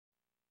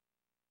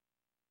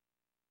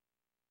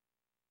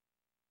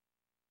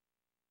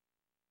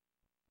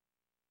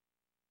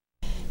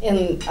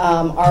in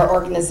our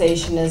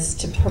organization is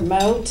to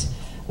promote,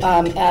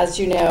 as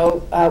you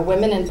know,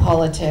 women in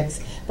politics,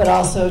 but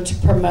also to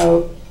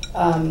promote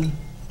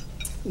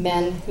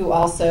men who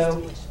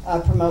also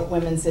promote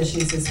women's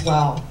issues as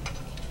well.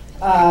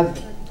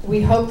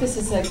 We hope this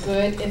is a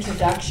good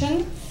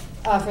introduction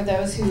for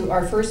those who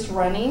are first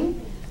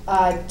running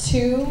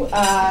to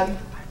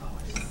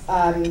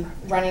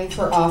running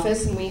for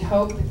office, and we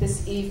hope that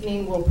this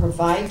evening will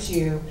provide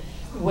you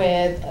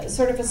with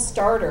sort of a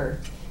starter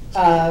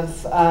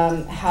of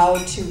how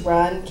to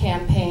run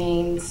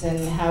campaigns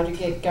and how to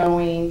get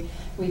going.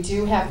 We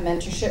do have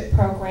mentorship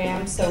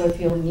programs, so if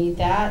you'll need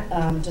that,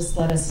 just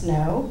let us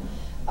know.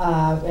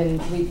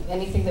 And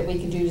anything that we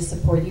can do to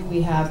support you,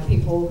 we have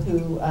people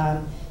who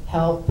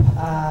help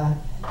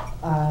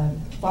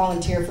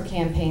volunteer for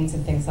campaigns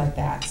and things like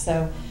that.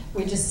 So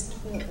we just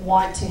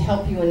want to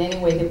help you in any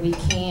way that we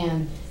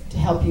can to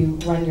help you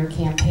run your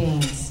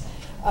campaigns.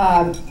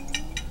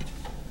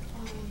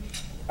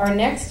 Our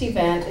next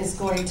event is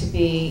going to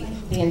be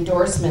the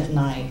endorsement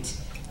night.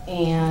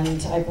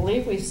 And I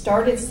believe we've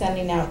started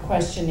sending out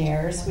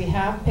questionnaires. We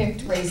have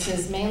picked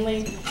races,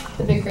 mainly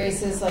the big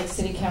races like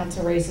city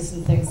council races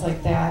and things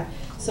like that.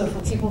 So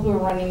for people who are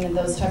running in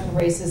those type of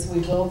races, we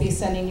will be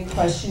sending you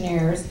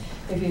questionnaires.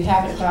 If you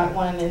haven't got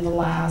one in the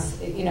last,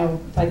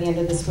 by the end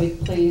of this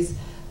week, please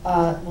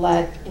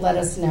let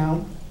us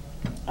know.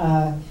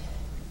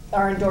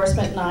 Our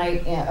endorsement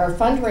night, our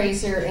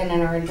fundraiser and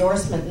our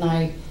endorsement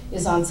night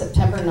is on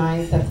September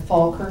 9th at the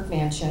Falkirk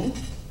Mansion.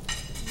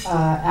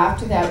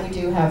 After that, we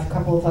do have a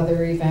couple of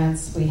other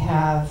events. We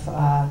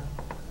have,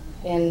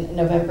 in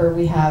November,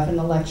 we have an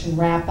election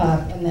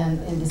wrap-up, and then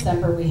in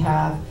December, we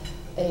have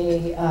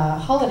a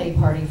holiday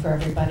party for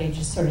everybody,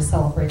 just sort of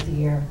celebrate the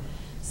year.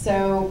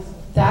 So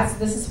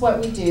this is what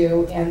we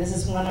do, and this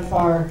is one of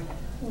our,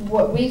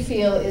 what we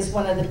feel is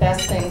one of the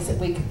best things that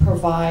we could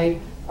provide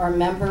our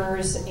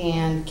members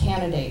and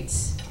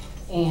candidates,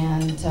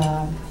 and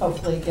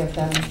hopefully give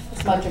them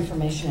as much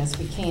information as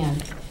we can.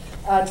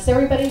 Does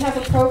everybody have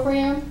a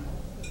program?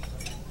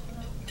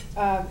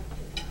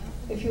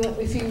 If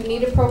you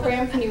need a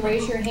program, can you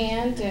raise your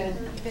hand? And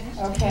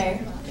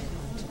okay.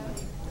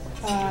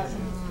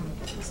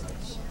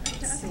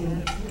 Let's see.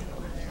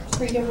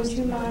 Frida, would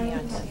you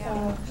mind?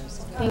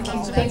 Thank you.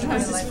 Thank you,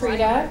 Mrs.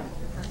 Frida.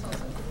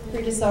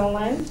 Frida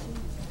Zolan.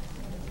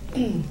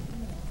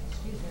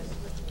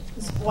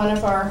 It's one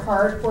of our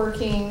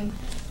hard-working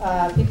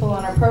people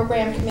on our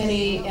program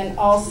committee and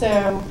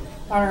also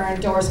on our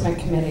endorsement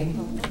committee.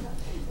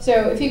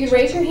 So if you could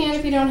raise your hand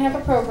if you don't have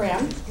a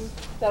program,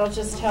 that'll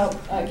just help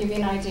give you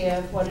an idea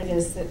of what it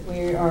is that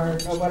we are,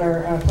 or what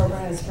our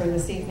program is for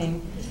this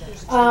evening.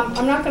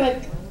 I'm not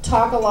going to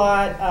talk a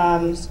lot.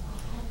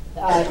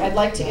 I'd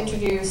like to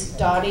introduce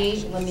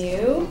Dotty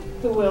LeMieux,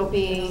 who will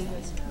be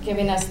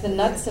giving us the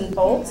nuts and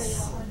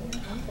bolts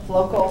of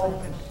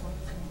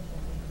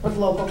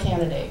local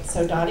candidates.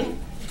 So Dotty.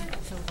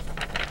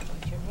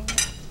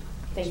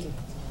 Thank you.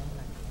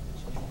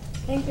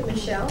 Thank you,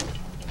 Michelle.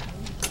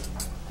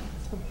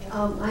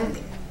 I'm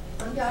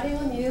Dotty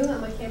LeMieux.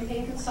 I'm a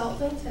campaign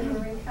consultant in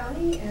Marin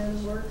County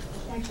and work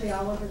actually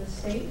all over the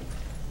state.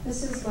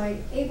 This is my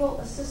able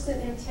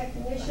assistant and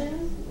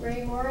technician,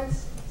 Ray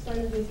Moritz. He's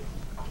going to do,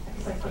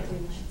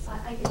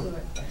 I can do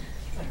it.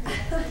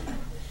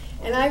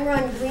 And I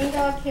run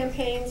GreenDog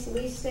campaigns.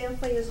 Lise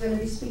Stampfli is going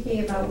to be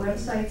speaking about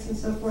websites and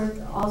so forth,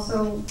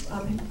 also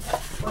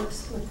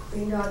works with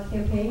GreenDog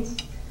campaigns.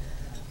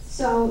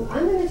 So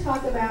I'm going to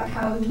talk about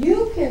how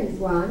you can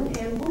run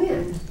and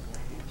win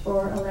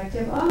for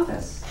elective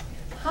office.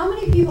 How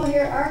many people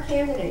here are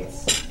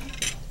candidates?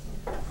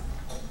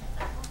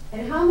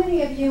 And how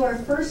many of you are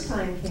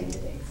first-time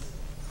candidates?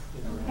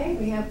 Okay,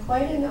 we have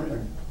quite a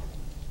number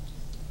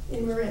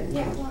in Marin.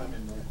 Yeah.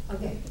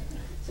 Okay.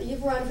 So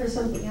you've run for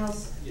something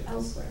else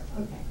elsewhere.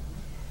 Okay.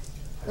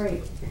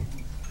 Great.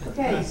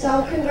 Okay,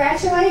 so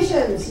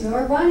congratulations,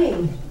 you're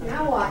running.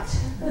 Now what?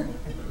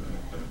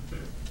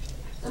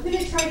 I'm going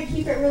to try to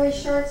keep it really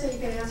short so you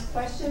can ask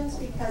questions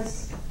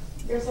because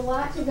there's a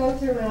lot to go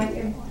through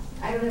and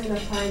I don't have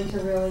enough time to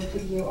really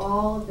give you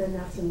all of the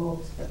nuts and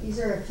bolts, but these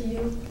are a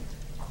few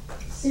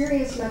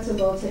serious nuts and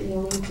bolts that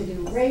you'll need to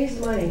do. Raise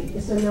money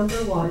is the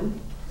number one.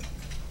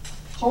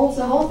 Holds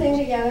the whole thing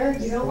together.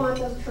 You don't want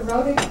those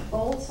corroded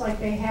bolts like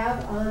they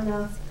have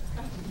on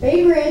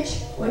Bay Ridge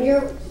when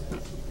you're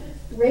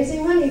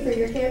raising money for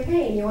your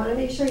campaign. You want to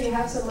make sure you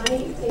have some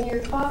money in your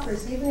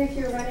coffers, even if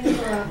you're running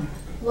for a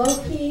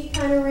low-key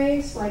kind of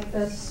race like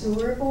the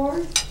sewer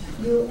board.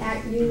 You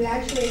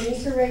actually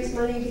need to raise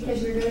money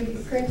because you're going to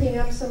be printing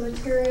up some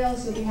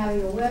materials. You'll be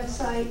having a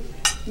website.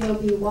 You'll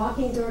be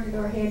walking door to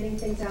door handing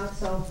things out.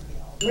 So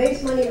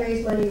raise money,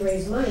 raise money,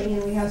 raise money.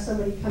 And we have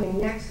somebody coming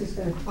next who's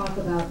going to talk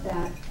about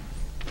that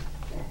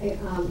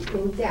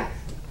in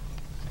depth.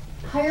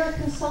 Hire a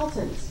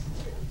consultant.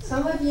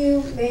 Some of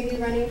you may be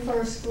running for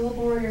a school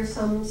board or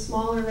some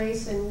smaller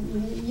race,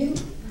 and you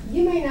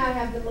may not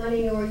have the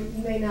money or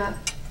you may not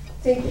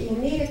think that you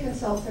need a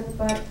consultant,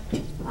 but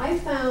I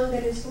found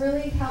that it's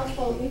really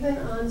helpful even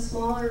on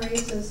smaller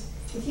races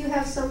if you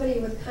have somebody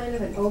with kind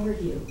of an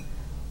overview,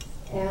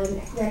 and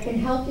that can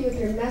help you with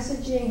your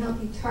messaging,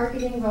 help you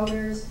targeting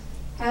voters,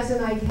 has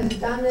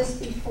done this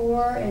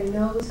before and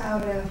knows how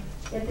to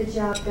get the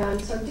job done.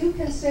 So do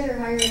consider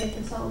hiring a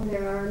consultant.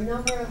 There are a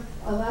number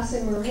of us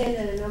in Marin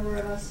and a number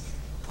of us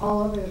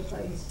all over the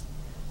place.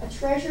 A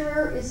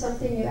treasurer is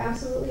something you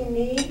absolutely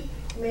need.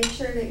 Make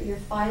sure that your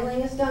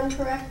filing is done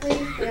correctly.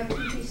 You have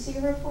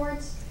PPC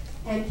reports,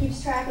 and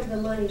keeps track of the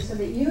money so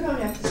that you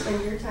don't have to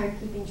spend your time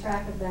keeping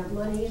track of that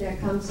money that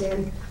comes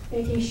in,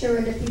 making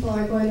sure that people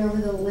aren't going over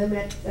the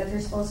limit that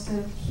they're supposed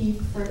to keep.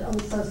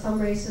 So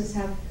some races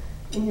have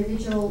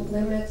individual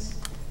limits.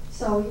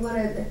 So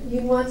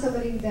you want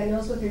somebody that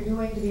knows what they're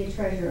doing to be a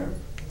treasurer.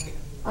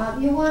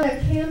 You want a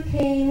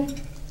campaign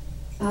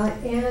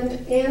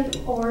and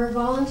or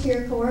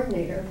volunteer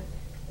coordinator.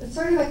 It's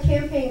sort of a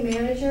campaign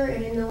manager,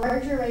 and in the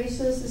larger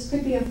races, this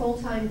could be a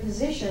full-time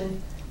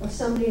position of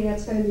somebody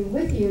that's going to be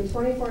with you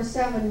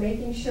 24/7,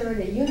 making sure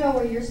that you know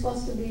where you're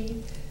supposed to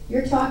be,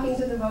 you're talking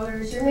to the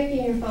voters, you're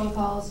making your phone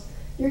calls,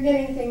 you're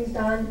getting things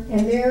done,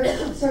 and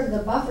they're sort of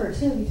the buffer,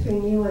 too,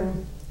 between you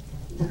and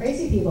the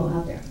crazy people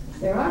out there.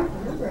 There are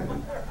a number of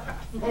them.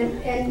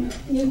 And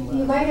you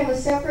might have a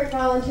separate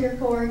volunteer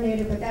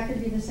coordinator, but that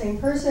could be the same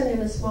person in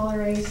a smaller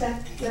race.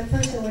 That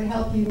person would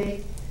help you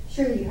make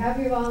sure that you have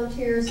your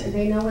volunteers and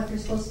they know what they're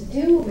supposed to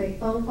do, make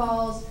phone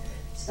calls,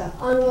 stuff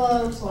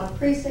envelopes, walk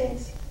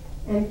precincts,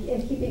 and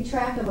keeping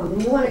track of them.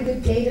 And you want a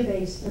good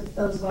database with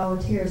those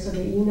volunteers so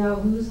that you know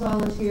who's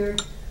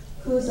volunteered,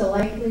 who's a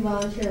likely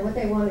volunteer, what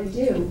they want to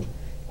do,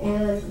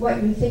 and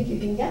what you think you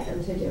can get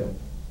them to do.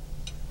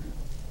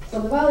 So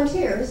the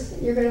volunteers,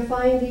 you're going to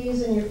find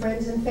these in your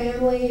friends and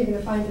family. You're going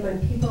to find them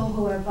in people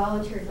who have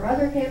volunteered for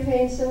other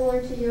campaigns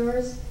similar to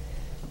yours.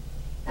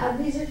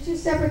 These are two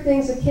separate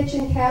things, a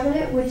kitchen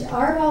cabinet, which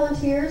are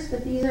volunteers,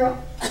 but these are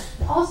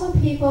also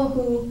people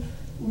who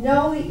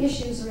know the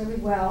issues really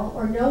well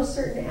or know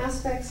certain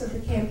aspects of the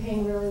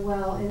campaign really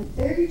well, and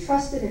they're your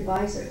trusted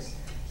advisors.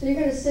 So you're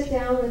going to sit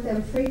down with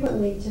them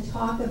frequently to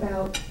talk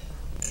about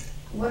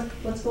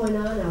what's going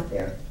on out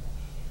there.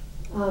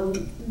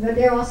 But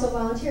they're also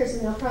volunteers,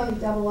 and they'll probably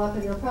double up,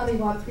 and they'll probably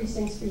walk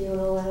precincts for you and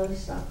all that other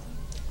stuff.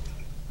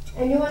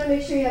 And you want to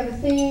make sure you have a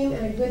theme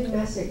and a good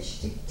message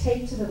to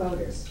take to the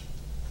voters.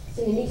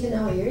 So you need to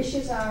know what your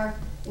issues are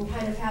and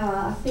kind of have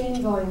a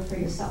theme going for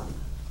yourself.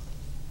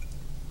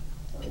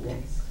 So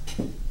next.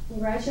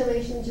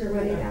 Congratulations, you're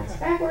running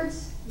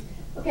backwards.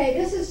 Okay,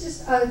 this is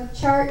just a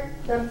chart.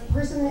 The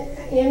person,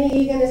 Annie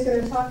Eagan, is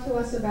going to talk to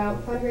us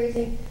about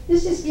fundraising.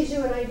 This just gives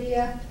you an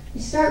idea.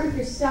 You start with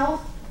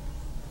yourself.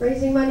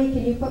 Raising money,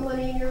 can you put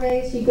money in your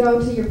raise? You go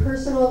to your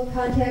personal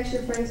contacts,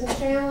 your friends and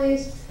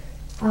families,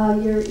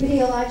 your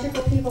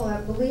ideological people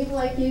that believe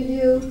like you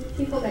do,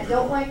 people that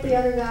don't like the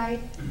other guy,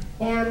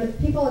 and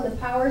people in the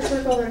power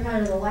circle are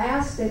kind of the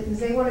last because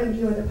they want to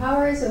be where the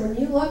power is, and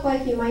when you look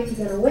like you might be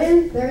going to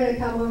win, they're going to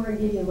come over and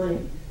give you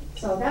money.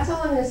 So that's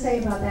all I'm going to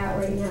say about that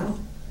right now.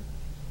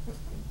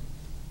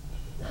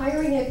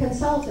 Hiring a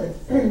consultant.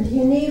 Do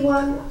you need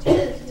one?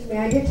 Excuse me,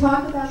 I did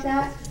talk about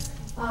that.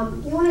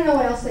 You want to know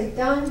what else they've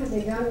done. Have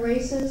they done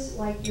races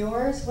like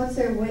yours? What's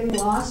their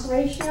win-loss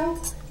ratio?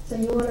 So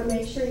you want to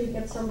make sure you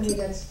get somebody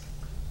that's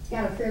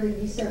got a fairly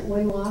decent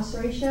win-loss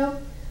ratio.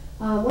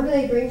 What do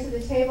they bring to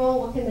the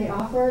table? What can they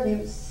offer?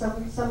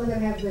 Some of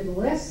them have good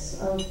lists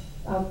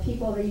of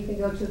people that you can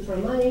go to for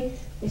money.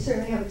 They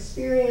certainly have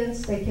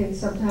experience. They can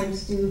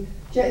sometimes do,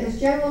 there's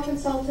general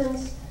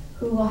consultants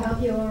who will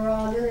help you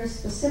overall. And then there's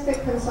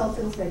specific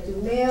consultants that do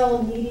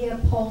mail, media,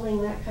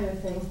 polling, that kind of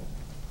thing.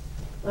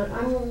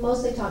 I'm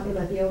mostly talking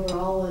about the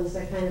overall ones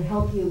that kind of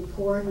help you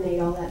coordinate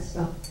all that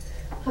stuff.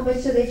 How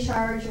much do they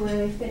charge, where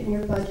they fit in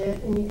your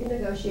budget, and you can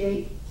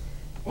negotiate.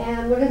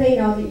 And what do they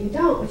know that you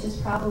don't, which is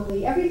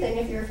probably everything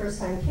if you're a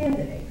first-time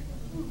candidate.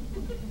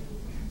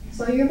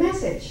 So your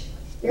message.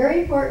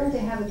 Very important to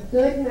have a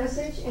good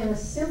message and a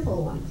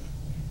simple one.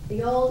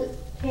 The old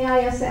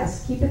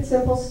KISS, keep it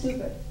simple,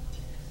 stupid.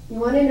 You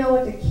want to know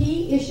what the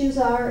key issues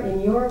are in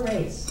your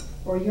race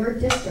or your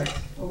district,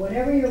 or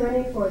whatever you're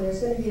running for. There's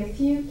going to be a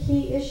few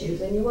key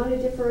issues, and you want to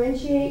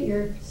differentiate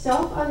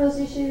yourself on those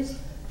issues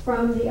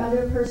from the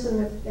other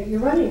person that you're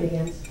running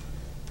against.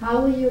 How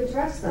will you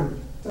address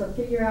them? So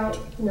figure out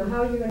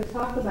how you're going to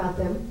talk about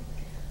them.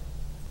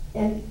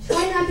 And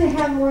try not to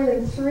have more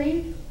than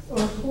 3 or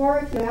 4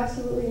 if you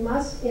absolutely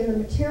must. In the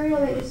material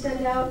that you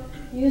send out,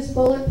 use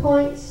bullet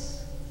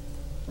points.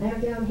 I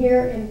have down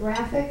here in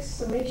graphics,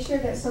 so make sure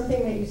that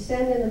something that you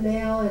send in the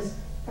mail is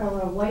a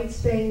lot of white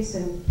space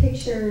and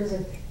pictures,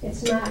 and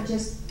it's not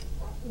just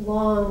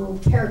long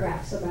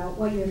paragraphs about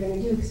what you're going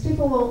to do, because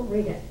people won't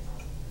read it.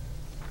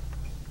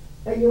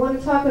 But you want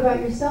to talk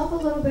about yourself a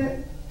little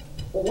bit,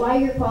 why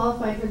you're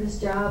qualified for this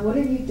job, what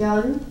have you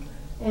done,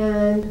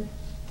 and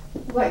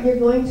what you're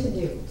going to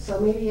do. So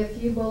maybe a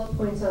few bullet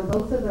points on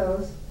both of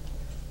those.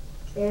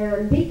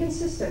 And be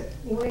consistent.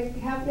 You want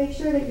to make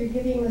sure that you're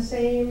giving the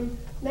same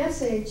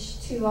message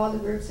to all the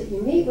groups that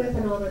you meet with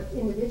and all the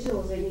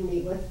individuals that you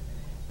meet with.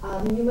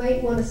 You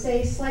might want to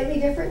say slightly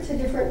different to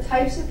different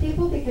types of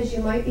people because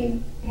you might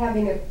be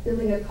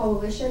building a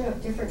coalition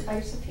of different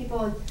types of people.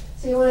 And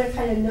so you want to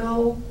kind of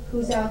know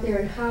who's out there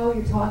and how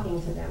you're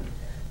talking to them.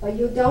 But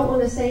you don't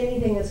want to say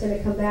anything that's going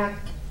to come back.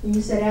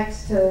 You said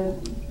X to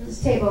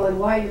this table and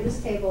Y to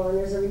this table, and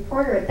there's a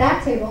reporter at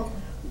that table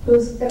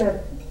who's going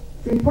to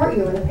report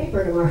you in the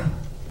paper tomorrow.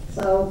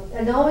 So,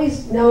 and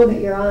always know that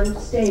you're on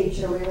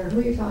stage no matter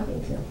who you're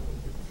talking to.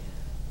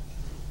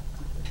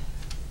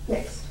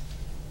 Next.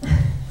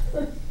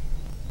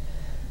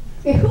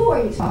 Okay, who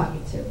are you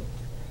talking to?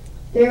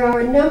 There are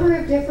a number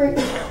of different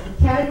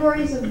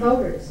categories of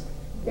voters.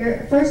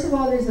 First of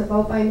all, there's the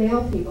vote by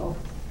mail people.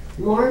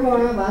 More and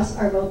more of us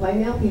are vote by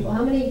mail people.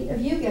 How many of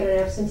you get an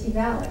absentee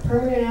ballot?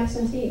 Permanent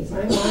absentees.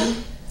 I'm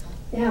one.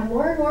 Yeah,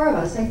 more and more of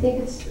us. I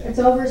think it's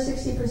over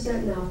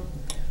 60% now.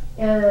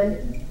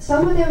 And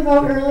some of them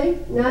vote early,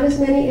 not as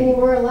many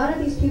anymore. A lot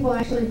of these people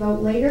actually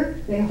vote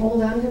later. They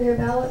hold on to their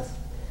ballots.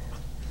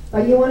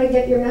 But you want to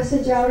get your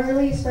message out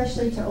early,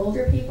 especially to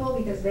older people,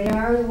 because they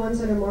are the ones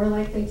that are more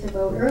likely to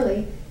vote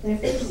early. And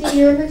if they see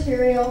your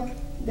material,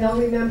 they'll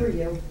remember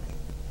you.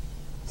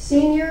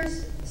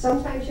 Seniors,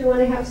 sometimes you want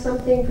to have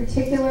something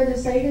particular to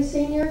say to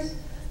seniors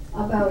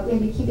about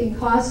maybe keeping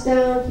costs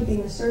down,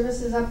 keeping the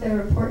services up that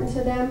are important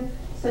to them.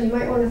 So you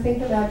might want to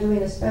think about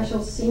doing a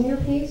special senior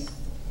piece.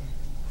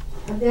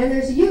 And then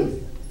there's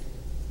youth.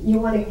 You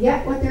want to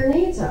get what their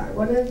needs are.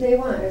 What do they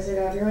want? Is it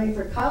you're running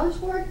for college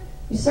board?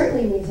 You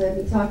certainly need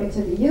to be talking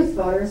to the youth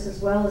voters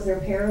as well as their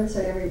parents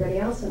and everybody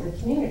else in the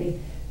community,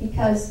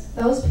 because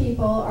those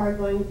people are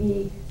going to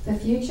be the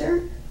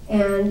future,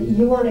 and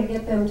you want to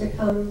get them to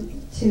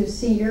come to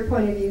see your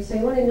point of view. So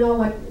you want to know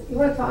what, you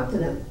want to talk to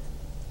them.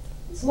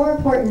 It's more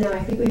important now.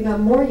 I think we've got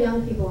more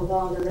young people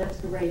involved, and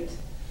that's great.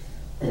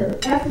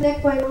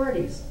 Ethnic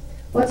minorities.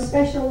 What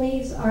special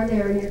needs are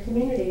there in your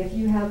community? If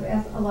you have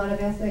a lot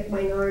of ethnic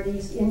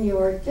minorities in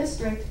your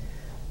district,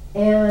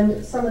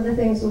 and some of the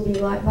things will be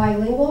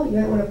bilingual. You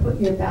might want to put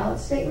your ballot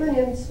statement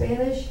in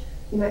Spanish.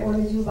 You might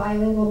want to do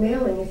bilingual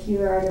mailing if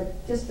you are in a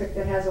district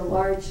that has a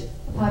large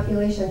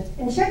population.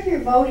 And check your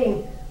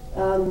voting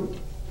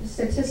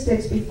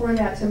statistics before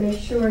that to make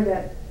sure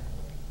that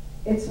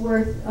it's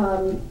worth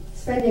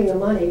spending the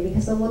money,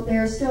 because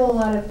there are still a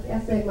lot of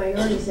ethnic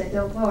minorities that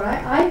don't vote.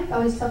 I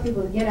always tell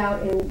people to get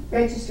out and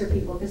register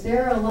people, because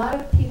there are a lot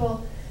of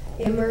people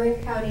in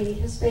Marin County,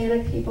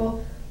 Hispanic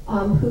people,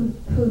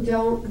 who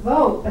don't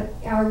vote, but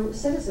are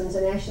citizens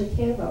and actually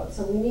can vote.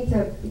 So we need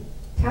to be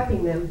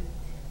tapping them.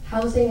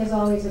 Housing is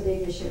always a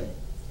big issue.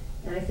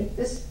 And I think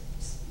this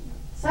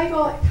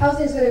cycle,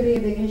 housing is going to be a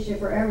big issue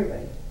for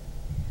everybody.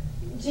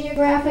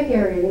 Geographic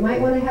area. You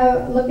might want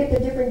to look at the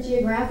different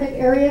geographic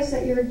areas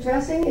that you're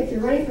addressing. If you're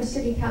running for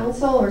city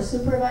council or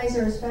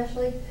supervisor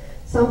especially,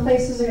 some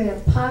places are going to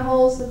have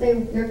potholes that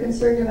they're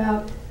concerned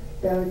about,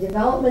 the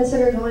developments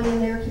that are going in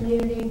their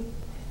community.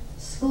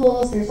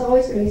 Schools, there's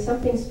always going to be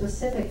something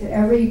specific to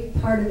every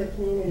part of the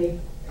community.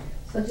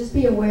 So just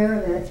be aware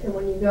of it. And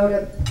when you go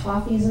to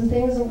coffees and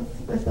things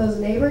with those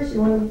neighbors,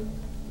 you want to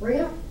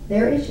bring up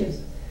their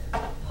issues.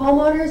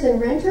 Homeowners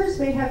and renters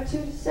may have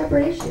two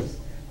separate issues.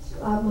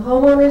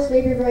 Homeowners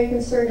may be very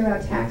concerned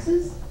about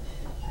taxes,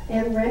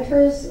 and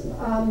renters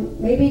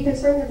may be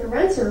concerned that the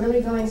rents are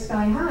really going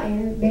sky high,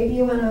 and maybe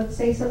you want to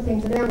say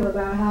something to them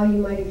about how you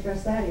might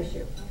address that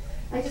issue.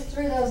 I just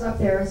threw those up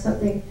there as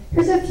something.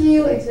 Here's a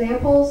few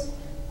examples.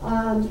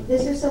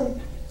 These are some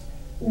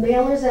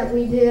mailers that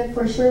we did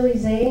for Shirley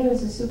Zane,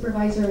 who's a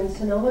supervisor in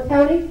Sonoma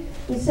County.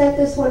 We sent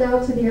this one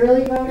out to the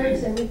early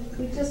voters, and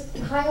we just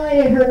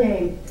highlighted her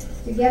name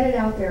to get it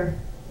out there.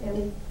 And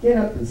we did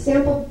a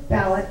sample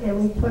ballot,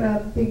 and we put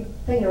a big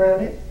thing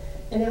around it.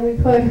 And then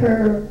we put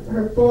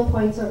her bullet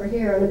points over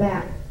here on the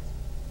back.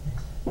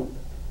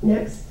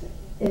 Next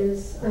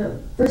is,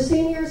 for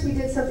seniors, we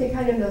did something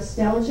kind of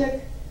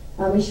nostalgic.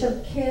 We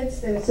showed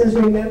kids that it says,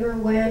 remember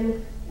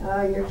when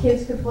your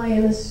kids could play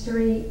in the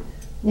street,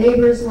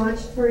 neighbors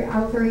watched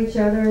out for each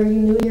other, you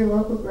knew your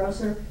local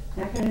grocer,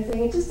 that kind of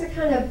thing. And just to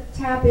kind of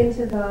tap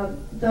into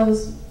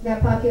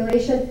that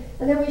population.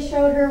 And then we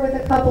showed her with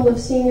a couple of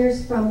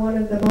seniors from one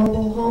of the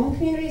mobile home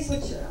communities,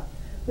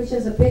 which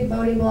is a big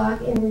voting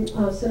block in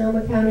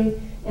Sonoma County.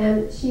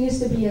 And she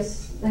used to be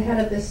the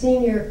head of the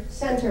senior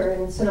center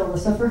in Sonoma.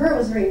 So for her, it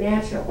was a very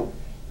natural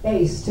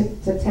base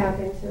to tap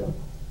into.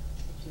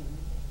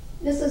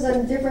 This is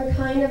a different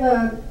kind of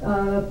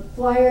a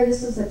flyer.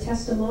 This is a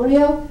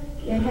testimonial.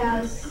 It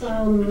has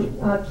some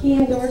key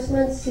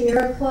endorsements,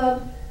 Sierra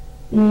Club,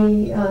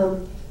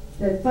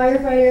 the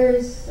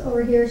firefighters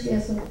over here. She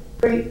has some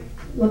great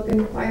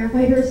looking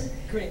firefighters.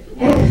 Great.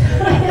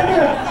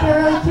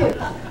 They're really cute.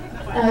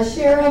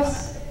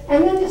 Sheriffs,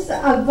 and then just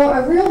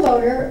a real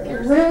voter,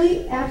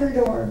 really at her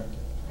door.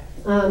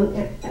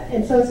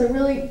 And so it's a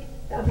really,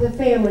 the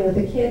family with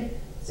the kid.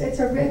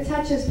 It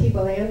touches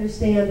people. They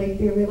understand.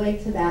 They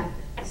relate to that.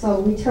 So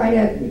we try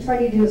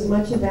to do as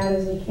much of that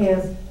as we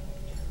can.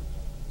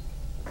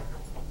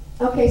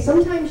 Okay,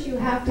 sometimes you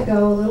have to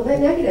go a little bit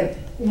negative.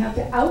 You have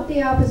to out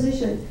the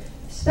opposition,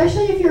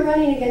 especially if you're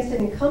running against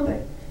an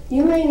incumbent.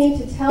 You may need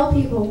to tell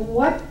people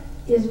what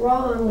is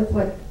wrong with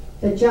what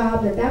the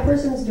job that that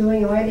person's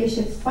doing and why they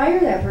should fire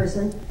that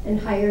person and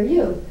hire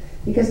you.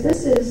 Because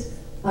this is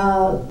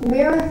a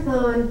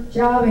marathon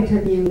job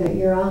interview that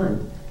you're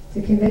on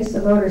to convince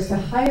the voters to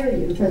hire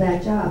you for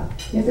that job.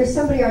 If there's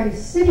somebody already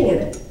sitting in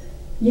it,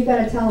 you got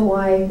to tell them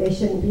why they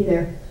shouldn't be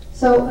there.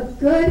 So a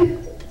good,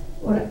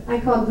 what I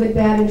call good,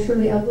 bad, and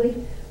truly ugly.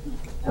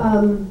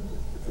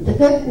 The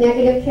good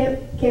negative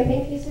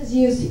campaign pieces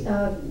use,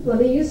 well,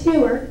 they use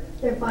humor.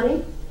 They're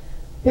funny.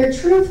 They're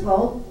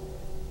truthful.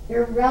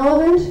 They're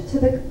relevant to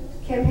the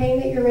campaign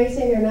that you're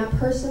raising. They're not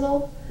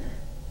personal.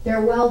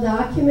 They're well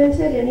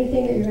documented.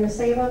 Anything that you're going to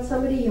say about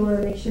somebody, you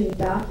want to make sure you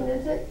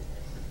document it.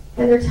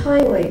 And they're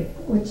timely,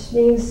 which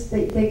means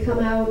they come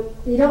out,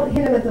 you don't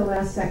hit them at the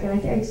last second. I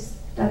think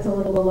that's a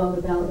little below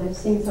the belt. I've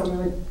seen some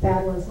really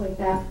bad ones like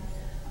that.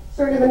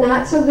 Sort of the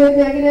not so good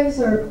negatives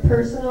are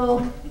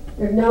personal.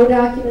 There's no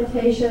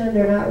documentation.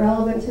 They're not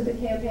relevant to the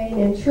campaign.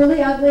 And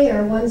truly ugly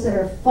are ones that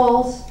are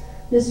false,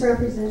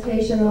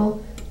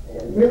 misrepresentational,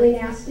 really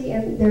nasty.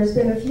 And there's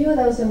been a few of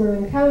those in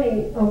Marin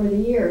County over the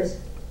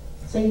years.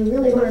 So you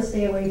really want to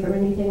stay away from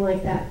anything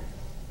like that.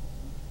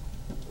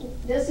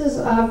 This is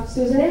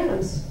Susan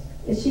Adams.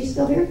 Is she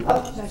still here?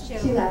 Oh,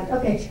 she left.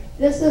 Okay.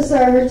 This is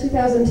her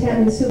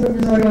 2010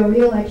 supervisorial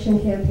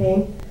re-election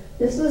campaign.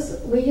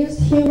 We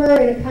used humor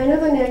in a kind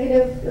of a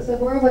negative, it's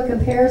more of a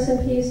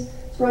comparison piece.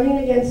 It's running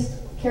against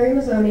Carrie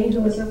Mazzoni,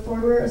 who was a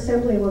former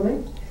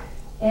assemblywoman.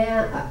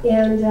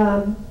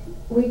 And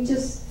we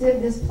just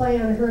did this play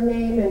on her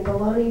name and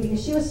baloney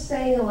because she was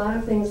saying a lot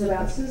of things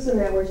about Susan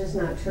that were just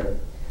not true.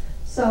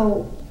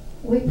 So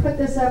we put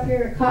this up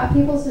here, it caught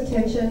people's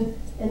attention,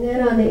 and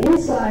then on the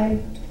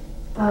inside,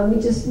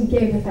 we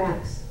gave the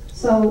facts.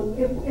 So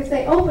if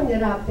they opened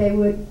it up, they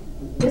would,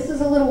 this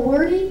is a little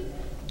wordy,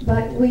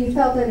 but we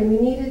felt that we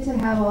needed to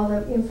have all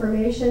the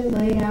information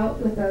laid out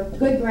with a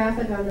good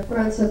graphic on the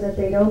front so that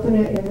they'd open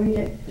it and read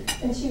it,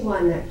 and she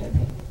won that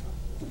campaign.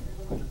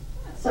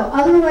 So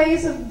other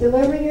ways of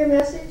delivering your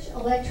message,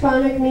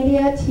 electronic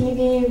media,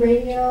 TV,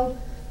 radio,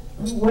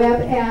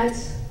 web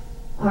ads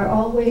are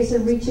all ways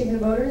of reaching the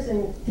voters,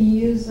 and if you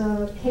use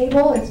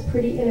cable, it's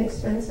pretty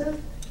inexpensive.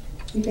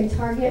 You can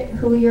target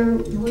who you're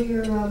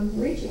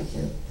reaching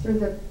to through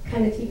the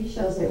kind of TV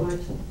shows they watch.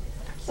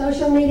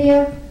 Social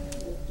media,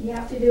 you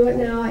have to do it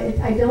now.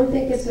 I don't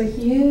think it's a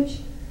huge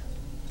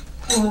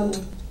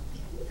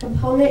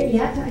component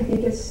yet. I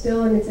think it's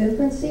still in its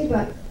infancy,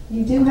 but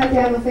you do have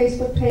to have a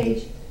Facebook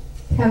page,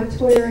 have a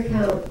Twitter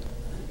account,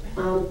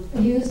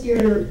 use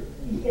your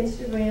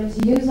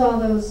Instagrams, use all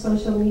those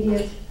social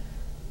medias.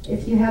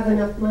 If you have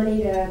enough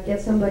money to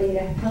get somebody to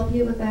help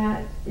you with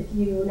that, if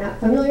you're not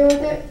familiar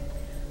with it,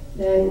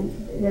 then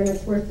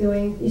it's worth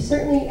doing. You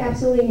certainly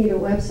absolutely need a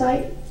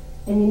website,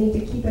 and you need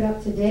to keep it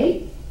up to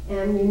date,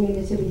 and you need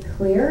it to be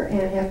clear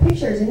and have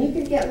pictures. And you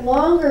can get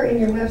longer in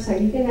your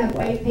website. You can have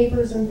white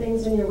papers and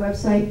things in your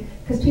website,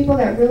 because people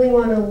that really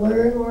want to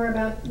learn more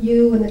about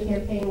you and the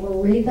campaign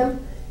will read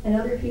them, and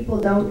other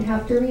people don't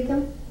have to read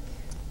them.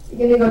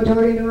 You're going to go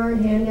door to door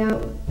and hand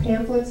out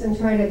pamphlets and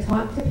try to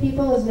talk to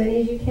people, as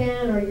many as you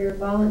can, or your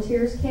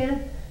volunteers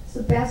can. It's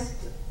the best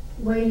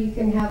way you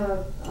can have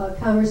a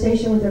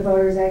conversation with the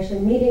voters,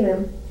 actually meeting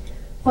them.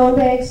 Phone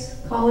bags,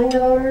 calling the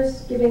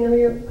voters, giving them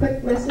your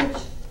quick message.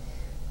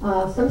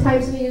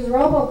 Sometimes we use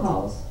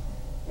robocalls,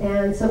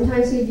 and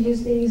sometimes we've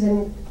used these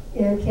in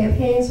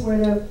campaigns where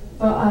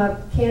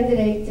the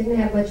candidate didn't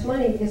have much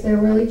money because they're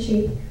really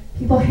cheap.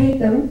 People hate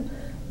them,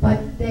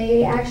 but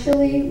they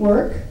actually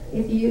work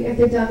if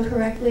they're done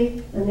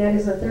correctly, and that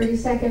is a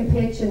 30-second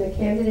pitch in the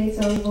candidate's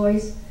own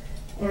voice.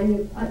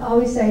 And I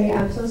always say,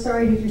 I'm so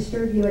sorry to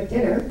disturb you at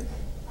dinner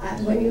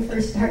when you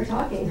first start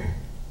talking,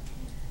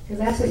 because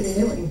that's what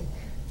you're doing.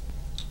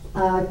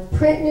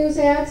 Print news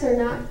ads are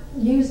not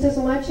used as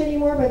much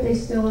anymore, but they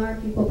still are.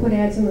 People put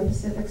ads in the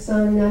Pacific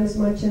Sun, not as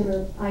much in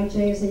the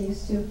IJ as they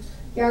used to.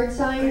 Yard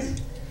signs.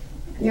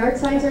 Yard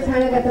signs are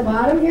kind of at the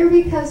bottom here,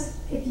 because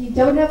if you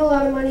don't have a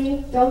lot of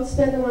money, don't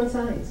spend them on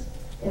signs.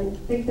 And I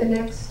think the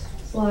next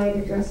slide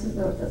addresses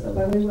those,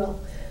 but we will.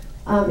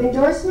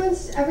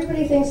 Endorsements,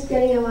 everybody thinks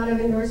getting a lot of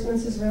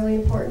endorsements is really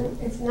important.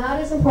 It's not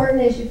as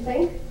important as you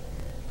think.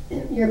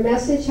 Your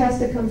message has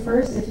to come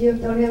first. If you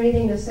don't have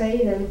anything to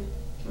say, then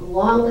a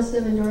long list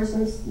of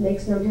endorsements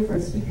makes no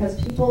difference,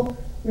 because people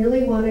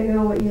really want to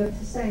know what you have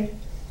to say,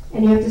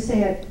 and you have to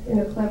say it in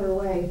a clever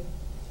way.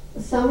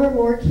 Some are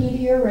more key to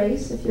your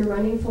race. If you're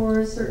running for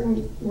a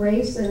certain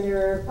race and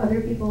there are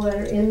other people that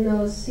are in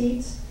those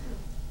seats,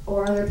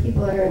 or other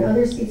people that are in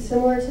other seats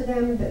similar to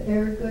them, that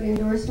they're good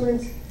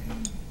endorsements,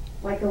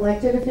 like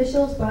elected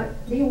officials.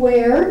 But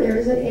beware, there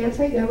is an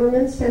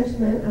anti-government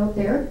sentiment out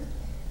there,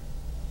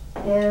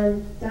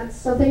 and that's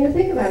something to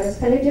think about. It's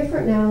kind of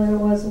different now than it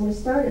was when we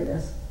started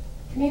this.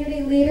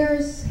 Community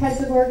leaders,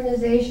 heads of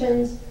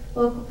organizations,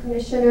 local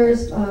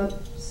commissioners,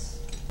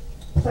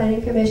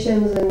 planning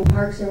commissions and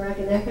parks and rec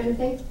and that kind of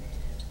thing.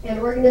 And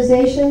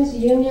organizations,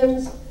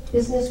 unions,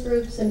 business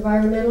groups,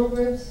 environmental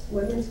groups,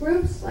 women's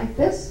groups like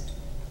this.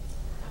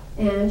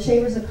 And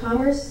chambers of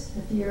commerce,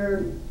 if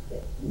you're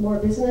more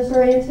business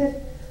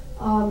oriented.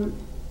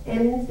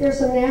 And there's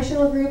some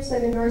national groups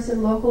that endorse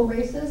in local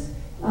races,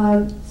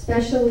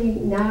 especially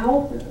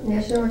now,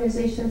 National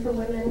Organization for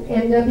Women,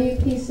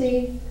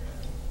 MWPC,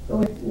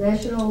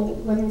 National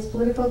Women's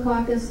Political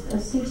Caucus,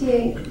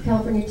 CTA,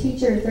 California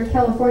Teachers. They're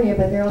California,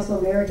 but they're also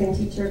American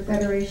Teacher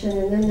Federation,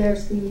 and then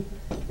there's the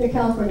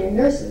California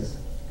Nurses.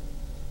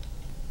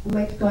 Am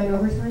I going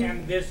over time?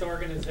 And this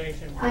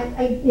organization?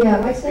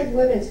 Yeah, I said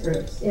women's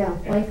groups. Yeah,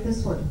 like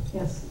this one.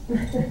 Yes.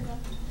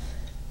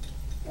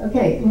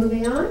 Okay,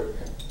 moving on.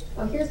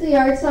 Oh, here's the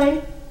yard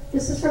sign.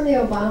 This is from the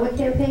Obama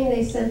campaign.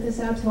 They sent this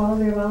out to all of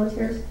their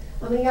volunteers.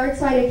 On the yard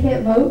sign, I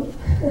can't vote.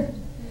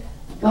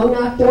 Go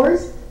knock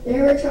doors.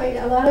 They were trying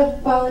to, a lot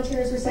of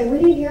volunteers were saying, we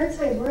need yard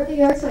signs. Where are the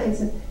yard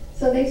signs? And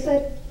so they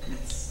said,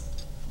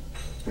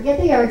 forget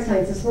the yard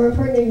signs. It's more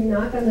important that you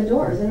knock on the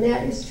doors. And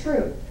that is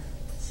true.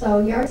 So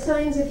yard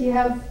signs if you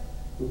have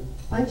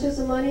bunches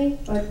of money,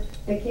 but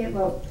they can't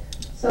vote.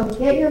 So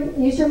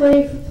use your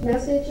money for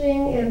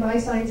messaging and buy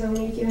signs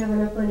only if you have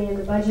enough money in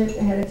the budget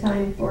ahead of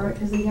time for it,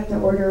 because you have to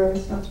order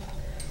and stuff.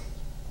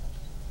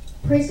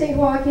 Precinct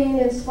walking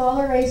in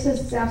smaller races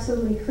is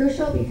absolutely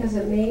crucial because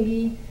it may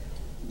be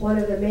one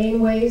of the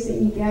main ways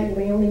that you get. You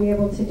may only be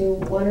able to do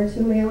 1 or 2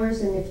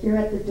 mailers, and if you're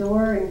at the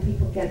door and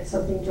people get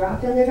something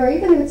dropped on their door,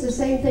 even if it's the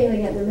same thing they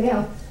get in the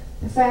mail,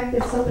 the fact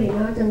that somebody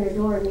knocked on their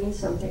door means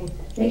something.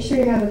 Make sure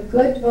you have a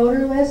good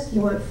voter list.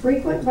 You want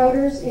frequent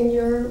voters in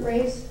your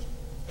race,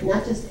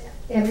 not just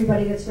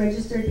everybody that's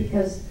registered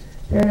because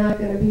they're not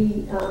going to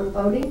be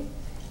voting.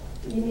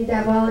 You need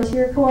that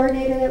volunteer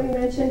coordinator that we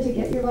mentioned to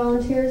get your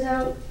volunteers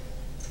out.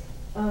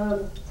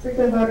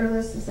 Frequent voter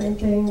list, the same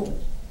thing,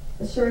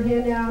 a short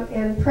handout,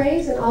 and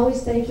praise and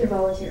always thank your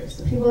volunteers.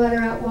 The people that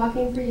are out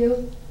walking for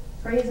you,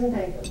 praise and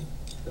thank them.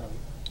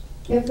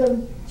 Give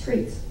them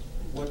treats.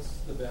 What's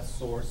the best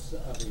source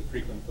of a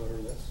frequent voter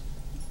list?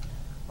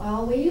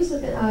 Well, we use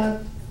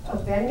a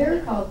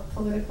vendor called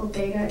Political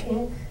Data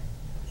Inc.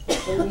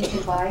 And you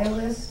can buy a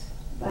list.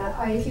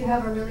 If you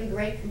have a really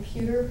great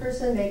computer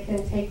person, they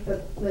can take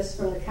the list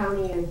from the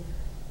county and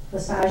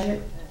massage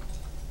it.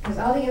 Because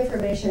all the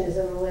information is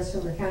in the list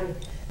from the county.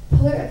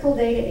 Political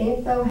Data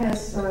Inc. though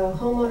has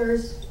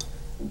homeowners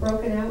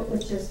broken out,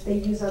 which is they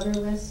use other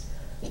lists.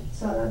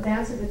 So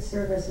that's a good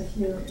service if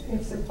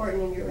it's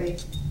important in your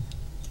race.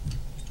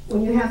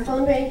 When you have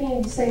phone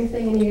banking, the same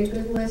thing. You need a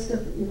good list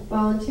of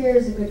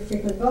volunteers, a good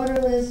frequent voter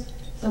list,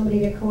 somebody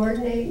to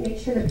coordinate, make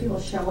sure that people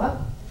show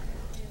up.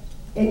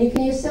 And you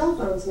can use cell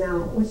phones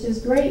now, which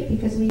is great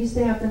because we used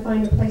to have to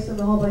find a place with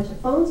a whole bunch of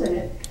phones in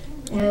it.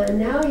 And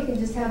now you can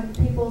just have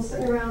people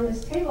sitting around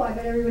this table. I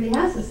bet everybody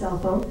has a cell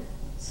phone.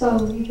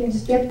 So you can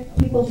just get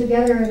people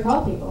together and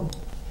call people.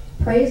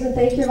 Praise and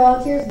thank your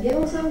volunteers. Give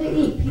them something to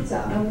eat.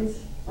 Pizza. I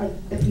always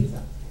like the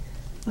pizza.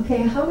 Okay,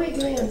 how am I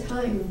doing on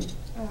time? It's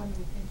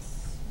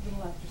a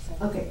little after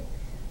 7. Okay,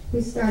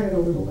 we started a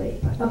little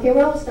late. But okay,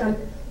 we're almost done.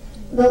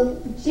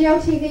 The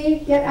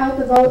GOTV, get out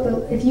the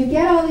vote. If you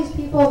get all these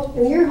people,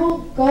 and your whole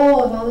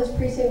goal of all this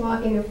precinct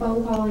walking and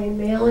phone calling and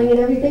mailing and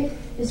everything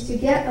is to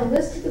get a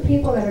list of the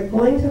people that are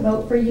going to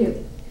vote for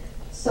you.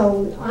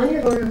 So on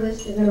your voter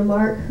list, you're going to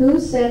mark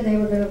who said they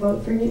were going to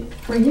vote for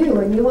you,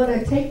 and you want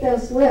to take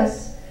those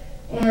lists,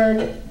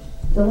 and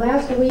the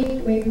last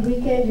week, maybe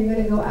weekend, you're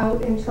going to go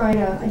out and try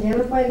to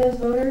identify those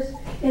voters.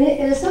 And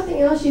it's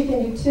something else you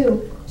can do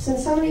too.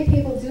 Since so many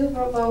people do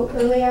vote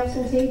early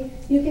absentee,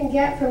 you can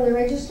get from the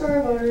Registrar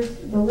of Voters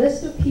the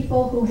list of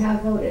people who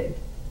have voted.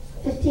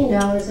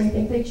 $15, I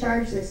think they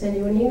charge. They send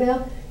you an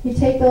email. You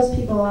take those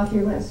people off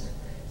your list.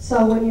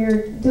 So when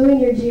you're doing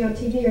your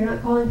GOTV, you're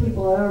not calling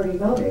people that already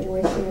voted and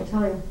wasting your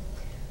time.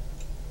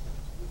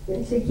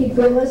 So you keep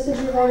good lists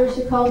of your voters.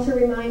 You call to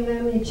remind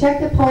them. You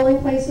check the polling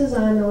places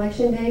on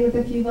election day with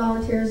a few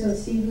volunteers and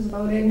see who's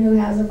voted and who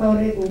hasn't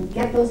voted and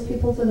get those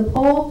people to the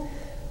poll.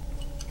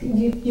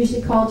 You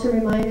usually call to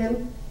remind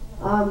them.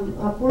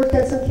 I've worked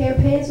on some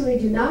campaigns where they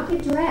do not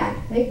get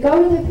dragged. They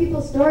go to the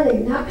people's door, they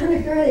knock on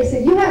their door, they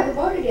say, you haven't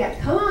voted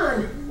yet, come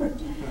on.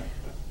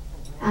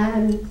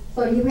 And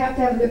so you have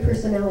to have a good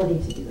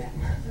personality to do that.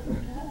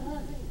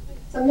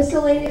 Some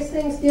miscellaneous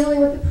things,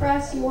 dealing with the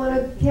press. You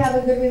want to have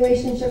a good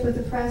relationship with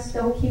the press.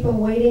 Don't keep them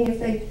waiting if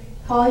they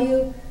call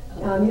you.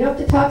 You don't have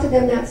to talk to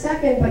them that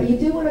second, but you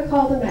do want to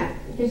call them back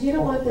because you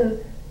don't want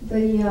the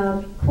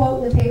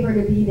quote in the paper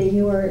to be that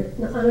you are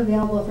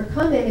unavailable for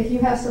comment if you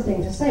have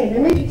something to say.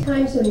 There may be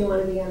times when you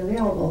want to be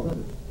unavailable, but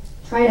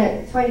try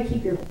to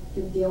keep your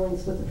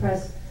dealings with the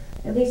press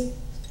at least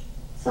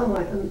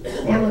somewhat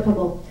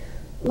amicable.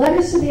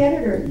 Letters to the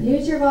editor.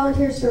 Use your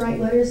volunteers to write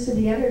letters to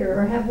the editor,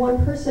 or have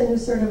one person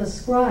who's sort of a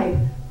scribe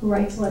who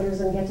writes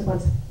letters and gets a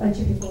bunch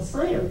of people to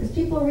sign them, because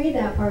people read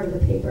that part of the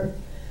paper.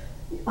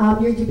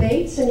 Your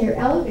debates and your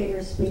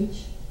elevator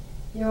speech.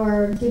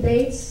 Your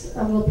debates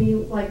will be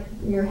like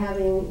you're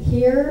having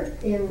here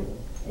in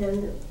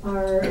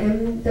our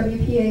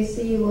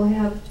MWPAC. We'll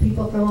have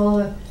people from all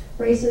the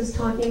races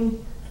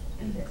talking,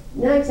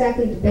 not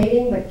exactly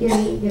debating, but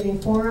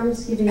giving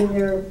forums, giving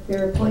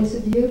their points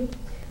of view.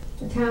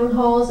 the town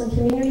halls and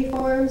community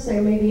forums.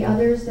 There may be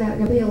others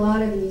there'll be a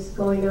lot of these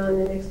going on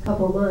in the next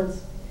couple of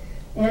months.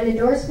 And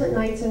endorsement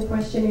nights and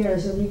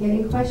questionnaires. You'll be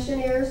getting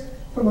questionnaires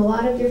from a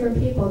lot of different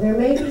people. There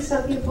may be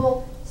some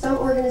people, some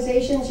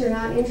organizations you're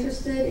not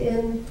interested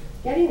in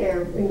getting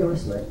their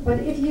endorsement.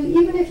 But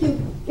even if you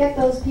get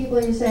those people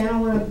and you say, I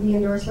don't want to be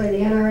endorsed by the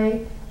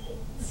NRA,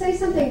 say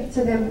something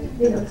to them,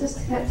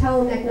 just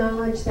tell them,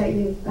 acknowledge that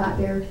you've got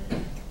their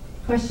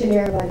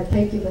questionnaire by the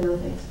thank you but no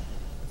thanks.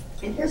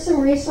 And here's some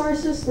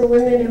resources for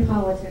women in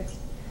politics.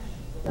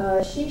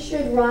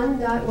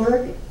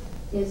 SheShouldRun.org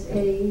is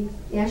a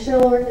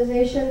national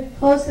organization.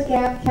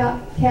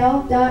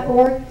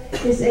 CloseTheGapCal.org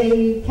is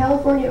a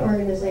California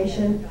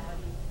organization.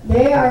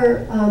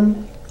 They're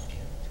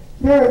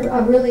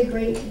a really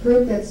great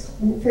group that's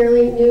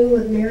fairly new,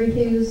 with Mary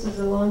Hughes as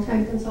a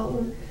longtime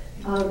consultant.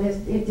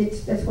 It did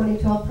the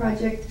 2012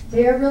 project.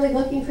 They're really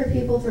looking for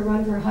people to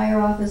run for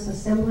higher office,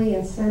 Assembly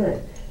and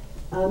Senate,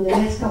 the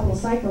next couple of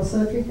cycles.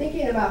 So if you're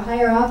thinking about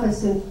higher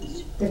office in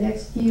the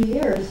next few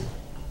years,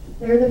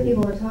 they're the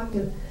people to talk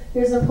to.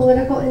 There's a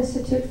Political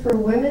Institute for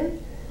Women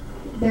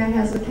that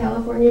has a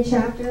California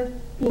chapter.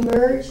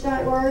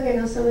 Emerge.org. I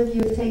know some of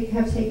you have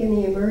taken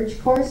the Emerge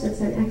course.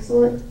 It's an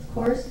excellent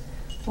course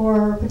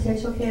for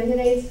potential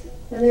candidates.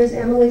 Then there's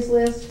Emily's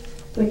List,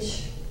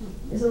 which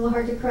is a little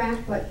hard to crack,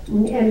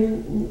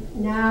 and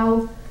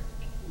now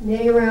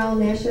NARAL,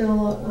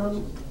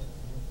 National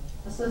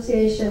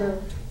Association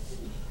of,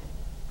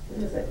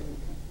 what is it?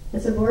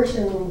 It's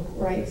abortion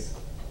rights.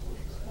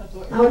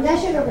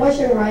 National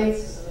Abortion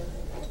Rights,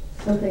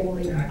 something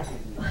like that.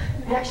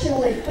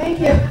 Actually, thank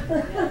you.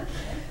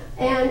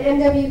 And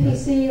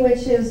MWPC,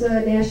 which is a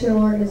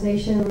national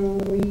organization.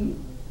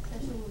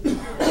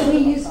 We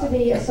used to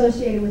be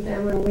associated with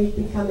them and we've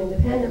become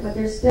independent, but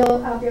they're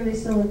still out there, they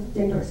still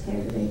endorse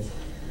candidates.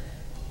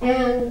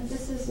 And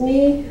this is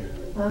me,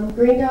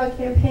 GreenDog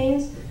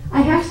campaigns.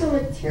 I have some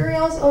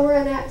materials over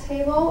on that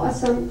table,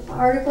 some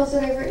articles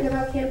that I've written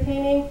about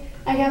campaigning.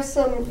 I have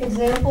some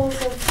examples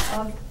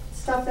of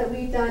stuff that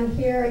we've done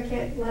here. I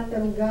can't let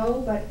them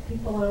go, but if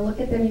people want to look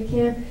at them, you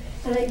can.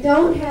 And I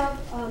don't have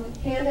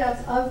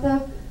handouts of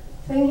the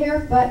thing here,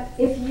 but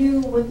if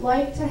you would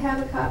like to have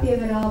a copy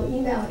of it, I'll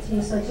email it to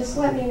you. So just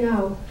let me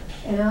know,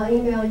 and I'll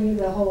email you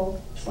the whole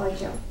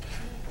slideshow.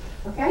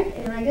 Okay?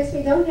 And I guess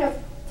we don't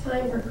have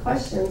time for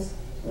questions,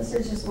 unless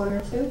there's just one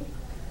or two.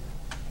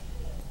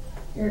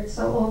 You're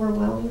so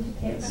overwhelmed you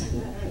can't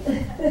speak.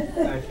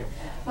 Thank you.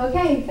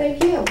 Okay,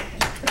 thank you.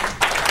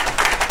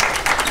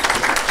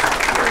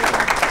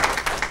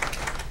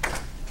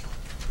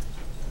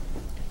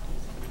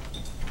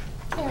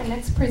 Our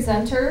next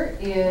presenter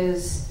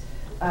is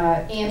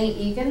Annie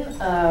Eagan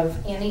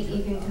of Annie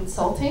Eagan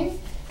Consulting,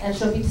 and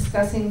she'll be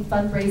discussing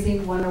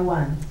Fundraising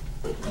 101.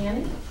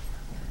 Annie?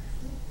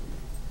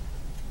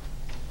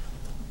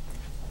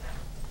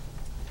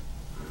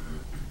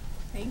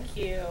 Thank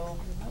you.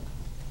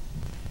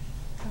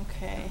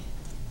 Okay.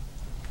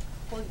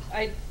 Well,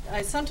 I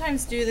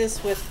sometimes do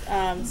this with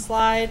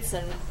slides,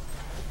 and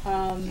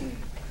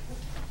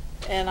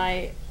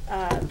I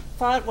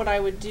thought what I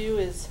would do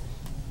is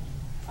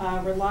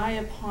rely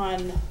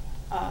upon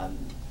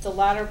the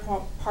latter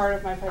part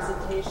of my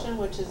presentation,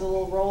 which is a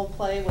little role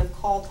play with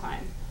call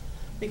time.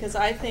 Because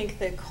I think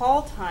that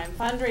call time,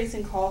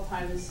 fundraising call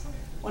time, is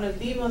one of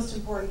the most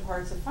important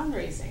parts of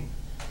fundraising.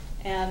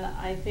 And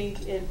I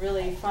think it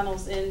really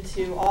funnels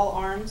into all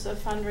arms of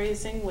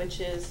fundraising, which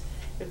is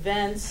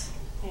events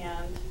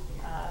and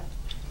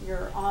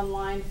your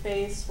online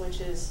face,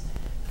 which is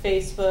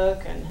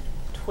Facebook and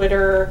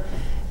Twitter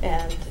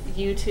and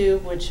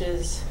YouTube, which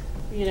is,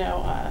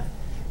 and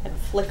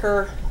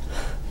Flickr,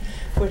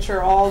 which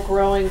are all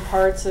growing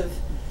parts of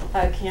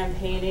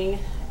campaigning.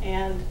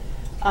 And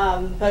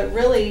but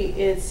really,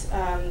 it's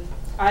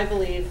I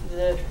believe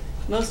the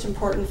most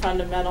important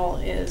fundamental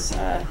is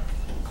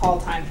call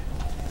time,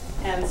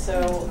 and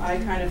so I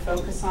kind of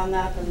focus on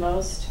that the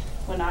most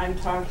when I'm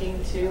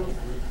talking to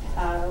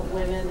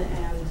women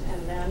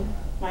and men,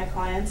 my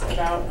clients,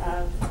 about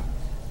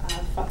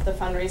the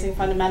fundraising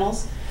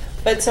fundamentals.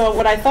 But so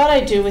what I thought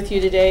I'd do with you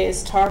today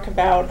is talk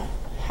about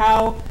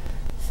how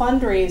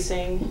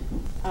fundraising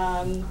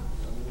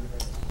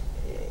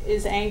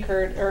is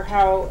anchored, or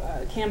how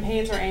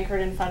campaigns are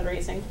anchored in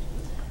fundraising,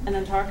 and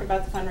then talk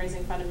about the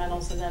fundraising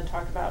fundamentals, and then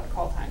talk about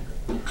call time.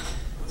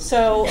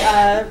 So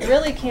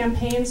really,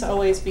 campaigns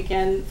always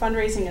begin,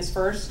 fundraising is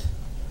first,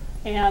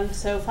 and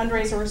so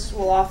fundraisers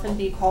will often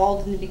be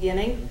called in the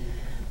beginning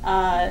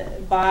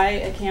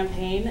by a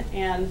campaign,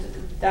 and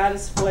that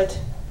is what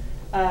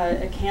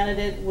a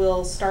candidate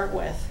will start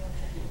with.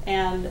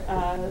 And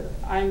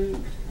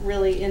I'm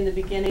really in the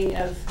beginning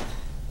of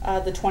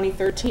the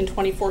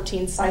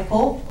 2013-2014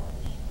 cycle,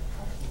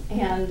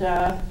 and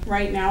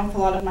right now with a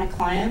lot of my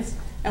clients,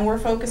 and we're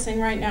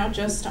focusing right now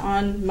just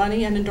on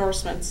money and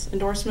endorsements,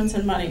 endorsements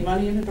and money,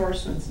 money and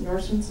endorsements,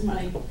 endorsements and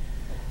money.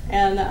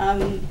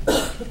 And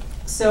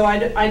so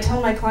I tell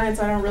my clients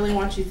I don't really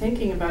want you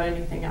thinking about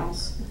anything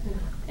else.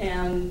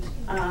 And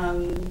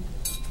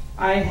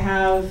I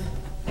have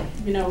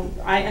you know,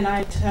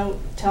 I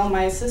tell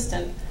my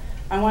assistant,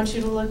 I want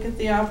you to look at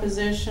the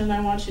opposition,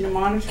 I want you to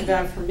monitor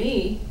that for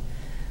me,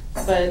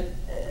 but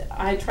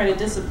I try to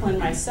discipline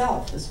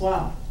myself as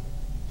well.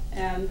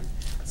 And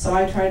so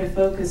I try to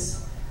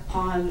focus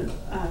on,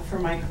 for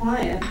my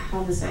client,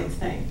 on the same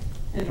thing,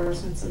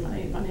 endorsements and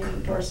money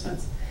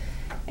endorsements.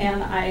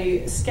 And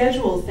I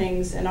schedule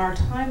things in our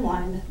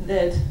timeline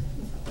that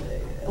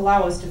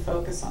allow us to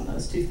focus on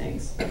those two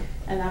things.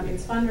 And that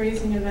means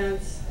fundraising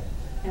events,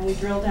 and we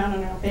drill down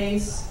on our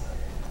base.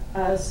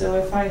 So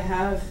if I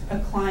have a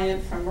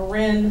client from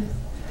Marin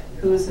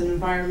who is an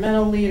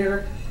environmental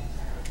leader,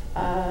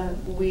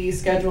 we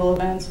schedule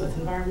events with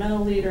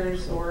environmental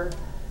leaders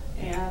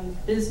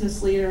and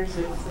business leaders.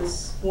 If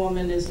this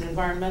woman is an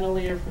environmental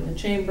leader from the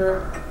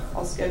chamber,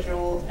 I'll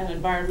schedule an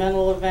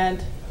environmental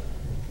event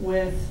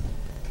with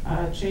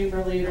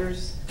chamber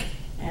leaders.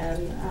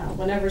 And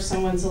whenever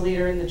someone's a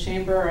leader in the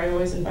chamber, I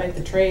always invite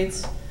the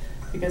trades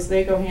because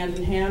they go hand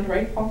in hand,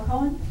 right, Paul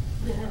Cullen?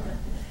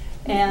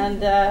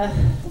 And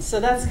so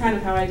that's kind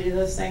of how I do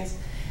those things.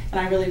 And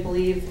I really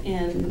believe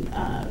in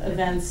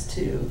events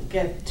to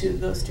get to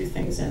those two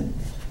things in.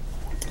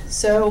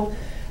 So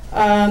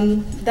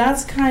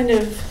that's kind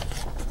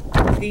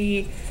of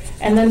the,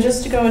 and then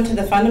just to go into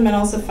the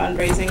fundamentals of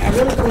fundraising, I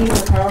really believe in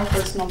the power of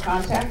personal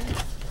contact.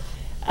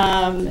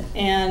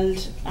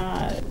 And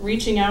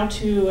reaching out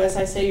to, as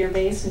I say, your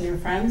base and your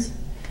friends.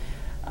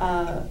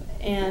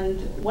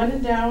 And when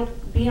in doubt,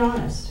 be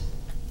honest.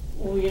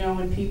 Well, you know,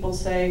 when people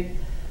say,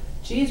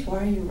 geez,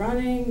 why are you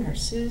running? Or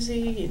Susie,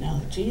 you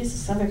know, geez,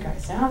 this other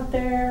guy's out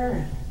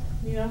there.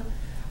 You know,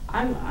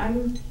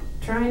 I'm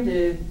trying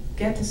to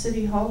get to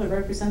City Hall to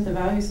represent the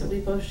values that we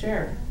both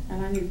share.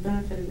 And I need the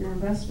benefit of your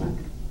investment.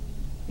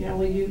 You know,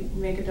 will you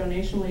make a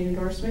donation? Will you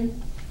endorse me?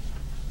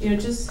 You know,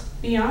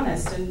 just be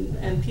honest,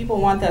 and people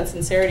want that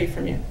sincerity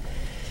from you,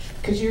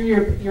 because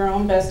you're your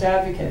own best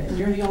advocate, and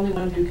you're the only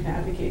one who can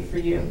advocate for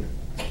you.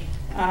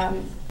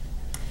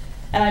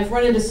 And I've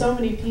run into so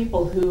many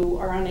people who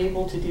are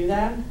unable to do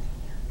that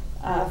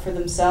for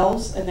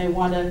themselves, and they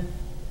want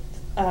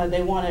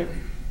to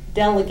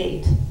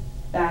delegate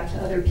that to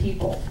other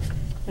people,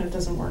 and it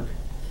doesn't work.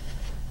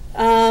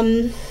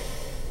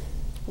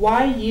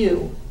 Why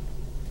you?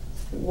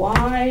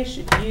 Why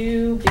should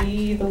you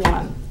be the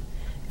one?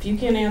 If you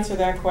can't answer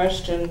that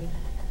question,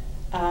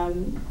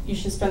 you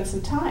should spend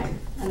some time.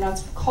 And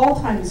that's,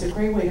 call time is a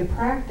great way to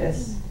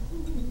practice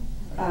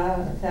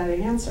that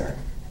answer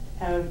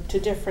to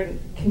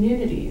different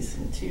communities,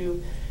 and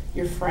to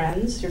your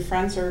friends. Your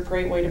friends are a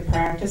great way to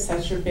practice.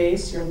 That's your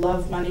base, your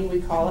love money,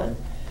 we call it.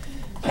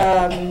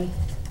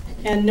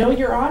 And know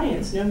your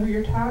audience, know who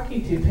you're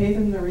talking to. Pay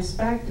them the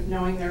respect of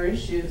knowing their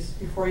issues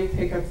before you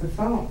pick up the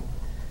phone.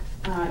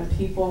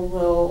 People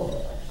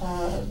will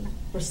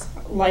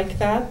like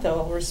that,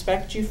 they'll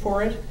respect you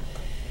for it.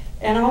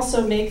 And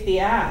also make the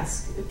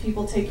ask.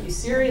 People take you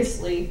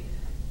seriously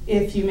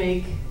if you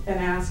make an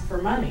ask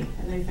for money,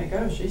 and they think,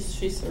 oh,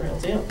 she's the real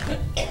deal,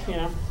 you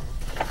know.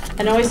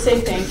 And always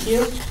say thank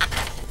you.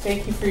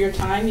 Thank you for your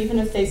time, even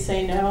if they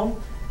say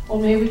no. Well,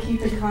 may we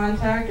keep in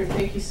contact, or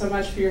thank you so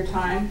much for your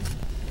time.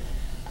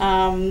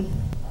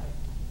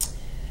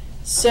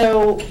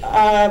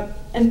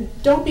 And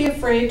don't be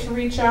afraid to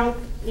reach out.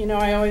 You know,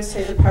 I always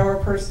say the power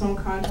of personal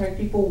contact.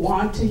 People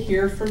want to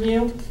hear from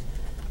you.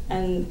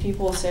 And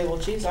people will say, well,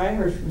 geez, I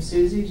heard from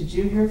Susie. Did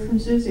you hear from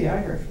Susie? I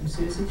heard from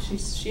Susie.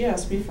 She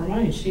asked me for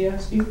money. She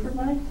asked you for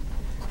money.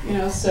 You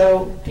know,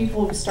 so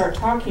people will start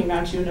talking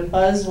about you, and a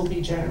buzz will be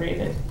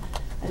generated.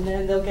 And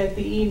then they'll get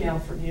the email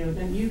from you. And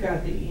then you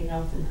got the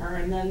email from her.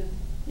 And then,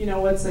 you know,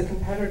 what's the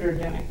competitor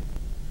doing?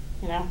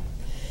 You know?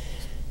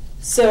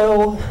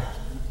 So,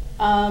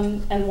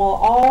 and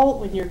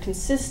when you're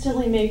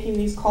consistently making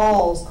these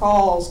calls,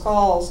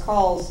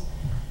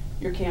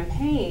 your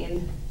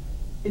campaign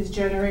is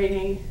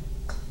generating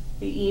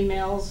the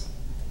emails,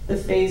 the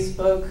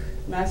Facebook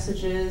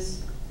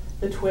messages,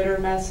 the Twitter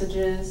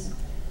messages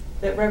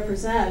that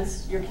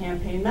represents your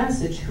campaign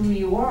message, who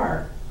you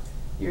are.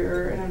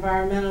 You're an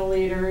environmental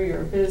leader,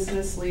 you're a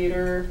business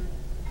leader,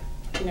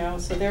 you know,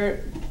 so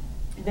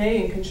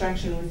they in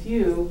conjunction with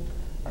you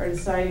are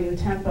deciding the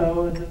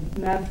tempo and the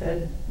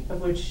method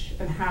of which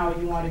and how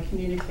you want to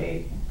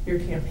communicate your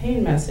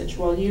campaign message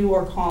while you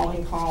are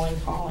calling.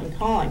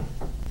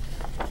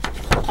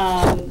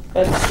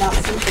 But it's not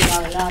simply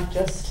not enough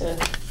just to,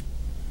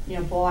 you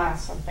know,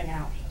 blast something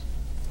out.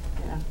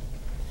 You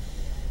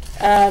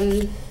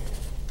know.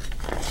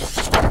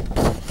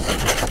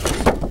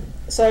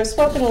 So I've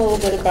spoken a little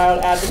bit about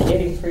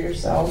advocating for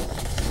yourself,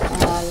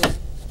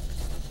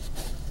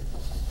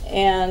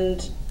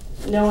 and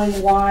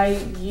knowing why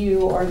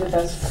you are the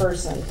best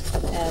person,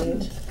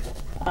 and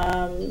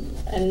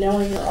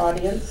knowing your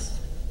audience.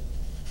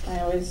 I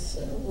always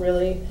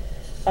really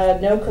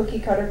no cookie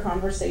cutter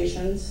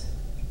conversations,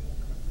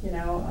 you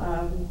know,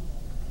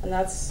 and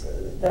that's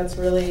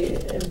really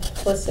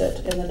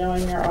implicit in the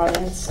knowing your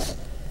audience.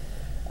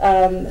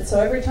 So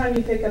every time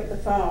you pick up the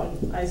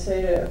phone, I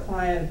say to a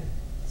client,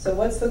 so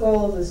what's the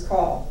goal of this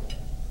call?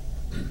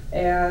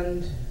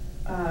 And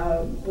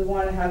We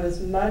want to have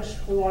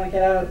we want to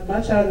get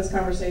much out of this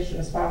conversation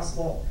as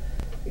possible.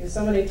 Because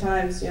so many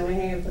times, we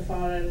hang up the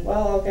phone and,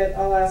 well,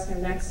 I'll ask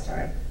him next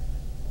time.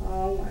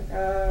 Oh my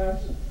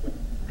gosh.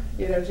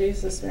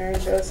 Jesus, Mary,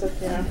 Joseph,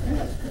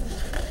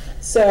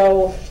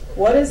 So,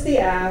 what is the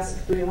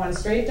ask? Do we want a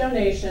straight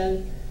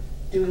donation?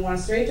 Do we want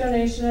a straight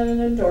donation and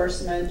an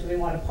endorsement? Do we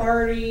want a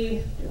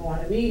party? Do we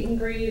want a meet and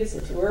greet? Is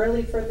it too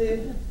early for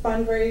the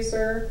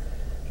fundraiser?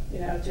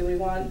 Do we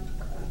want,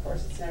 of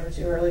course it's never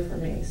too early for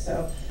me,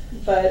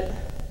 but,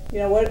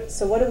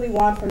 what do we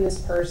want from this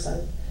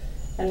person?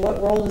 And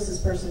what role does this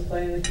person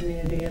play in the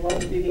community, and what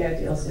would be the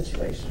ideal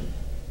situation?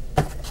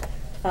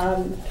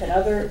 Can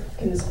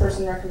this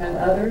person recommend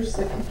others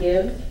that could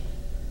give?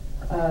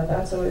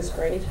 That's always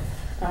great.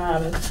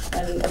 And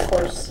of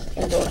course,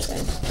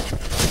 endorsing.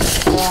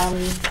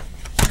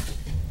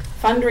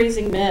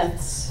 Fundraising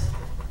myths.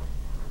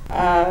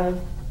 A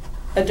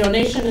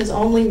donation is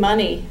only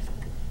money.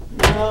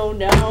 No,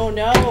 no,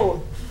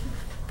 no.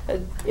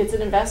 It's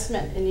an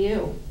investment in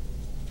you.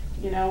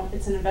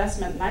 It's an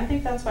investment. And I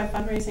think that's why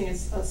fundraising is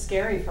so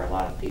scary for a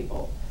lot of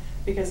people,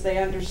 because they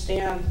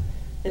understand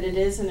that it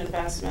is an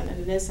investment and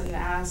it is an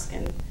ask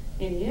in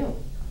you,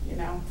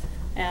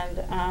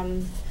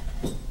 And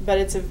but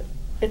it's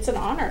an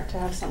honor to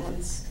have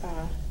someone's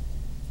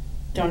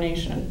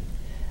donation.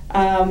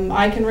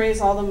 I can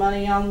raise all the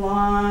money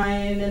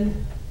online,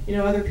 and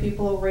other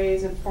people will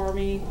raise it for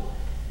me.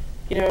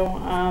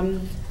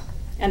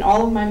 And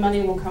all of my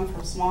money will come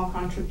from small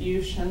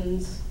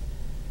contributions.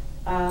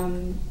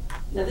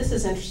 Now this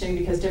is interesting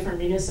because different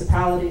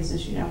municipalities,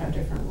 as you know, have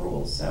different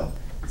rules. So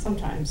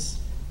sometimes,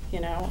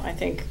 I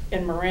think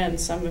in Marin,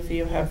 some of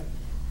you have,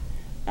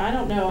 I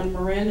don't know, in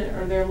Marin,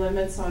 are there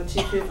limits on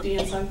 250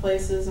 in some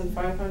places and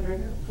 500?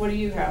 What do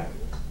you have?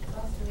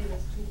 Last week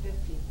was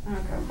 250. Oh,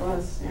 God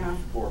bless, yeah.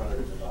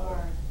 400.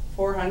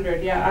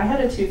 400, yeah. I had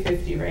a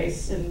 250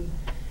 race in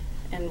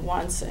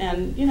once,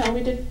 and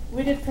we did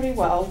pretty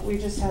well. We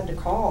just had to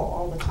call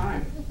all the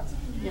time,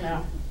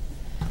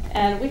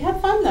 And we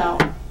had fun though.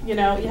 You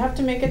have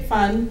to make it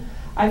fun.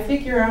 I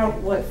figure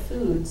out what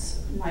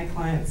foods my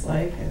clients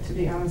like, to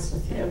be honest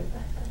with you.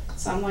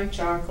 Some like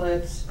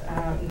chocolate,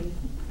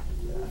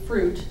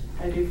 fruit.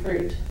 I do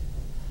fruit.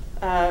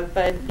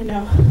 But you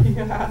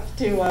have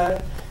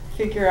to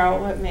figure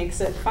out what makes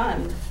it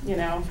fun,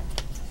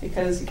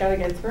 because you got to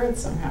get through it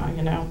somehow,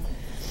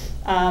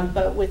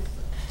 But with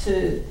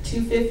to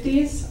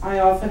 250s, I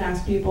often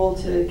ask people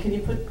can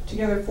you put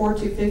together 4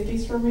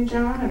 250s for me,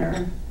 John?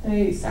 Or,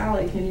 hey,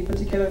 Sally, can you put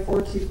together 4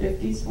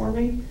 250s for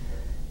me?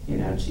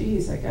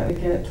 Geez, I got to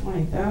get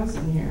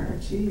 20,000 here.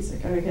 Geez, I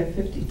got to get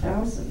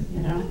 50,000,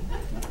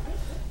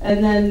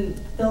 And then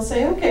they'll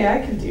say, okay,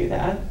 I can do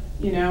that,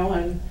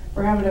 and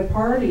we're having a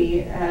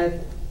party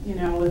at,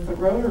 with the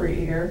Rotary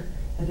here,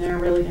 and they're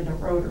really into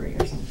Rotary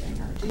or something.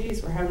 Or,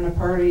 geez, we're having a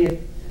party at,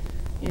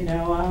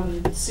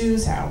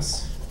 Sue's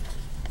house.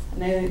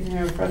 And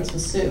they're friends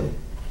with Sue,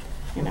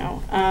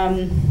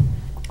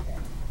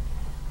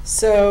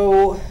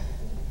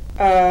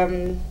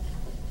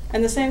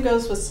 and the same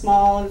goes with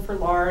small and for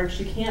large.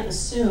 You can't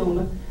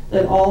assume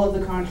that all of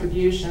the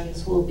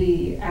contributions will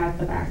be at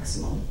the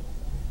maximum.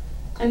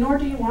 And nor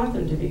do you want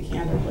them to be,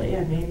 candidly.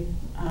 I mean,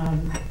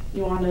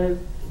 you want a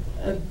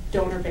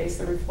donor base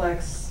that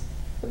reflects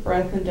the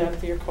breadth and depth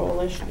of your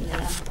coalition,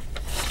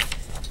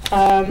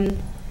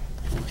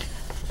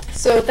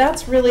 So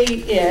that's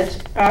really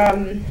it.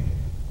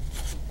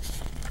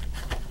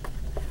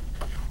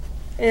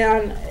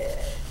 And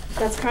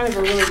that's kind of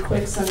a really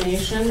quick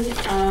summation.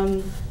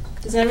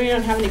 Does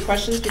anyone have any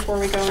questions before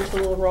we go into a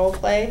little role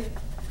play?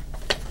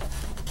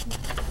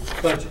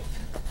 Budget.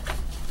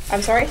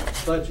 I'm sorry?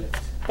 Budget.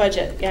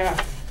 Budget,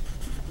 yeah.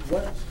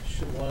 What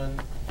should one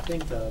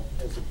think of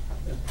as an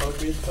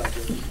appropriate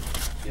budget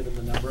given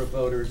the number of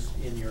voters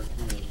in your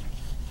community?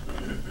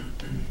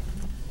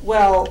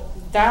 Well,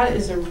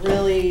 that's a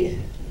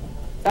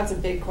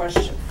big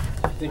question.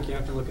 I think you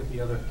have to look at the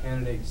other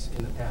candidates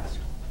in the past.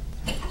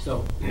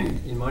 So,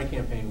 in my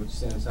campaign, which is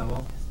San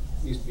Anselmo,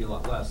 it used to be a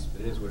lot less,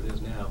 but it is what it is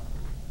now.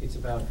 It's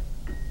about,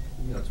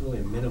 it's really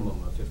a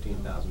minimum of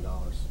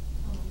 $15,000.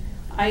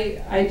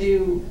 I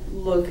do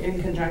look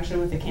in conjunction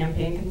with the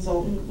campaign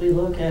consultant. We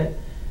look at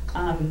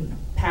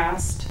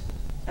past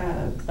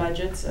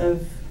budgets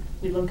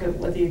we look at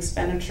what the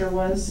expenditure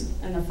was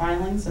and the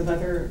filings of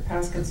other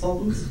past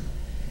consultants.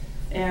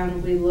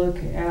 And we look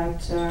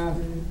at,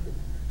 and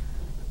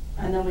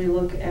then we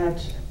look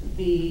at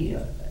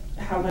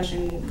how much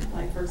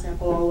like, for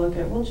example, I'll look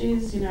at, well,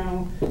 geez,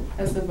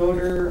 has the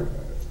voter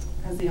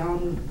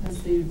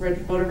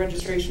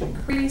registration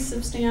increased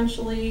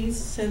substantially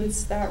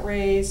since that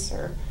race,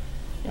 or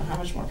how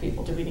much more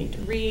people do we need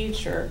to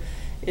reach, or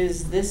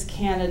is this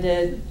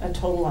candidate a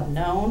total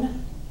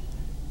unknown?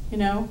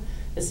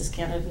 Is this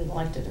candidate an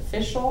elected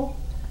official?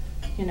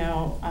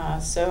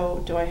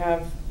 So do I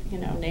have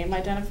name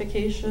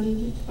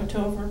identification to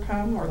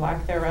overcome or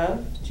lack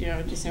thereof? Do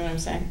you see what I'm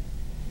saying?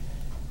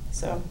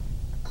 So.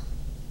 How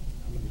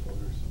many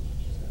voters?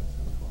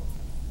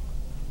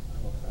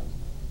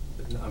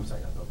 No, I'm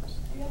sorry, not voters.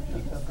 Do you have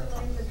any tips for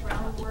laying the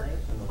groundwork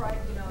prior,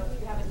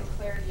 if you haven't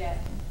declared yet?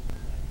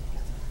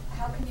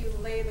 How can you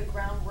lay the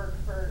groundwork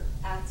for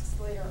asks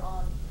later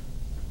on?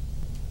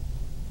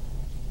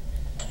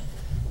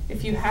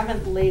 If you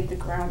haven't laid the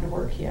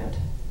groundwork yet.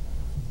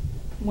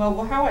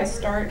 Well, how I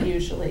start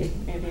usually,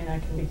 maybe I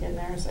can begin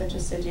there, is I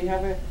just say, do you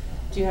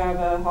have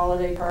a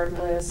holiday card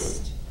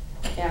list?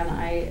 And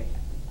I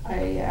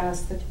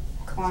ask the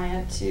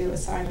client to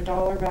assign a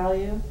dollar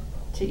value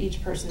to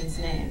each person's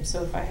name.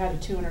 So if I had a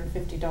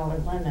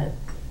 $250 limit,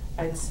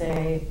 I'd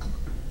say,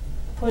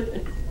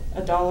 put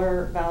a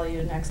dollar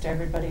value next to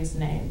everybody's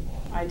name.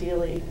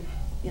 Ideally,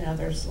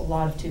 there's a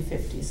lot of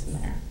 250s in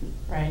there,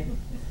 right?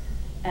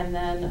 And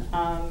then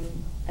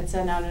I'd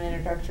send out an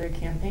introductory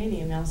campaign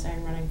email saying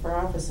I'm running for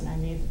office and I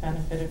need the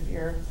benefit of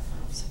your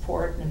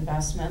support and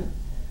investment.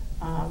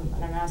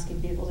 And I'm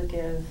asking people to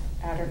give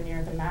at or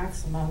near the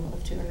maximum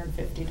of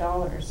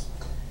 $250.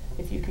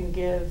 If you can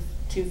give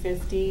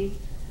 $250,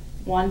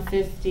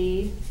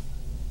 $150,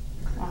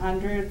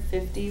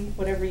 $150,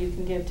 whatever you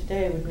can give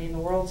today would mean the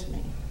world to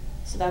me.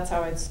 So that's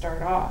how I'd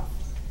start off.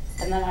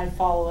 And then I'd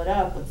follow it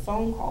up with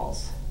phone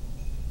calls.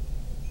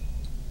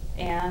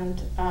 And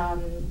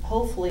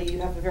hopefully you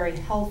have a very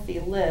healthy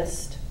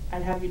list.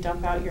 I'd have you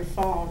dump out your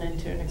phone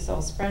into an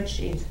Excel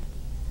spreadsheet,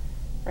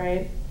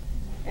 right?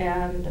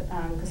 And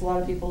because a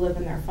lot of people live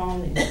in their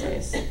phone these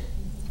days.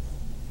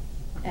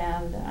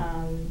 And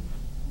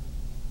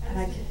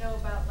I need to know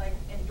about like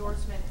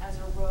endorsement as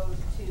a road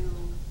to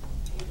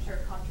future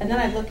contribution. and then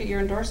I'd look at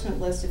your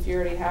endorsement list if you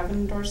already have an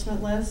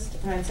endorsement list,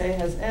 and I'd say,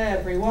 has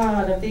every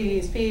one of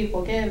these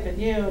people given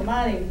you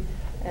money?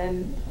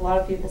 And a lot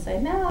of people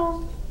say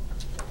no.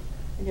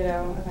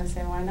 And I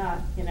say, why not?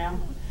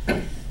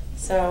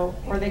 So,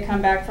 or they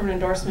come back from an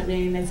endorsement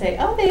meeting and they say,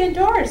 oh, they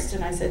endorsed.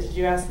 And I said, did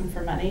you ask them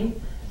for money?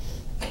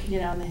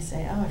 And they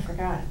say, oh, I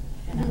forgot.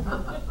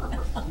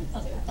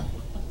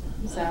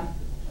 So,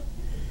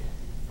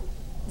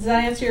 does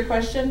that answer your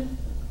question?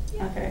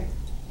 Yeah. Okay.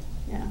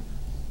 Yeah.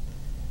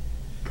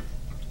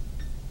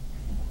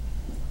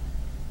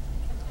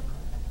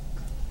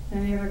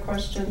 Any other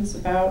questions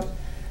about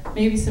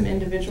maybe some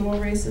individual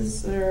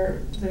races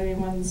that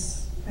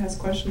anyone's has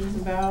questions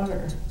about,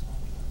 or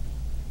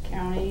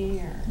county,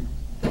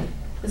 or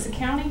does the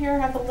county here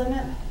have a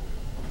limit?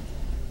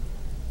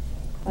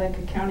 Like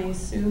a county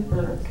soup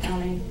or a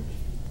county?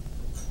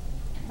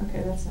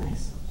 Okay, that's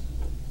nice.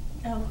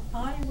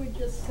 I would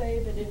just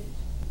say that if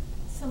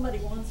somebody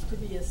wants to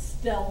be a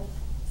stealth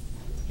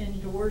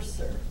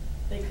endorser,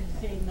 they can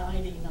pay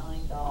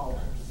 $99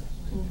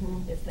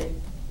 if they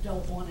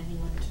don't want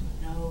anyone to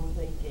know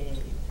they gave.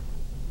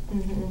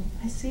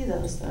 I see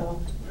those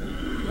though.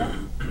 Yep.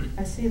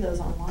 I see those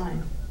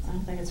online. I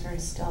don't think it's very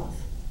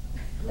stealth.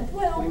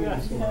 Well, Maybe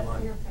I've seen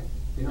online.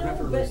 They don't have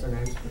to release their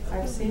names.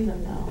 I've seen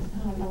them though.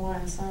 I don't know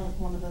why. I saw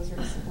one of those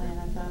recently and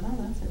I thought, oh,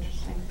 that's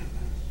interesting.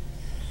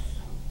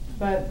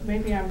 But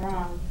maybe I'm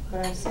wrong,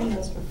 but I've seen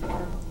those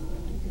before.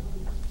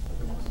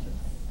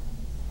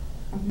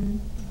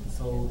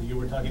 So you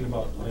were talking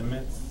about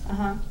limits.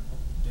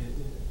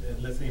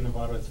 Let's say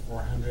Nevada is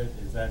 400.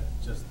 Is that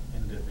just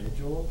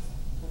individuals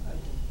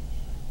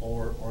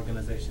or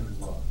organization as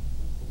well?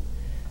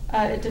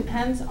 It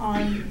depends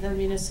on the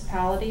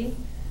municipality.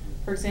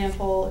 For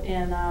example,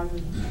 in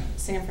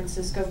San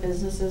Francisco,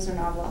 businesses are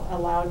not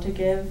allowed to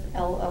give.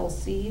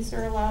 LLCs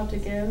are allowed to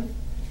give.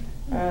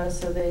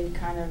 So they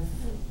kind of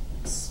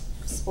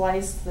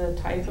splice the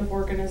type of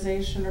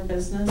organization or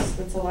business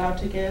that's allowed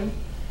to give.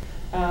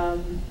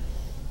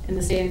 In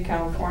the state of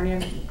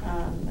California,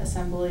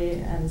 Assembly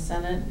and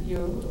Senate,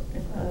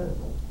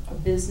 a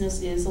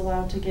business is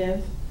allowed to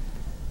give.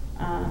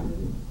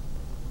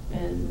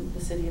 In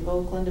the city of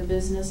Oakland, a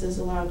business is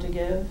allowed to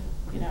give.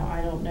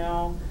 I don't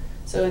know.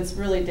 So it's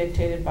really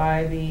dictated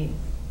by the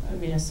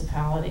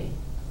municipality,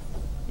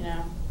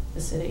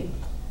 the city.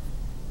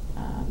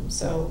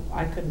 So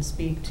I couldn't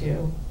speak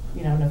to,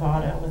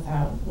 Nevada with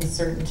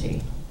certainty.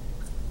 You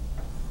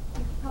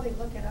could probably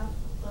look it up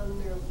on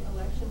their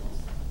elections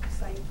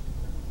site.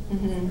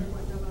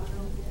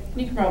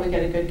 You can probably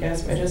get a good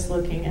guess by just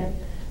looking at,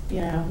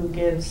 who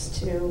gives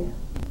to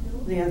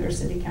the other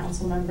city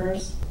council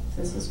members. If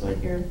this is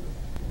what you're,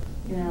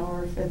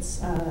 or if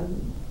it's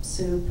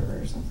soup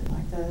or something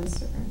like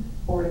this, or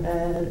Board of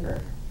Ed,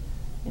 or,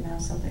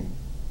 something.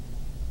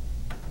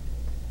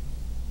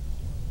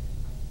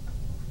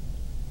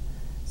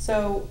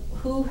 So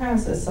who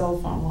has a cell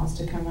phone wants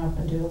to come up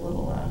and do a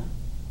little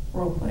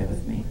role play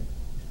with me?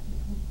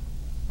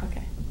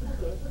 Okay.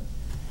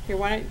 Here,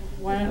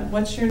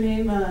 what's your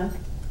name?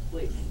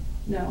 Lise.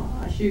 No,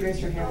 she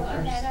raised her hand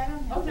first.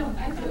 Oh, no,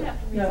 I don't have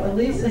to. No,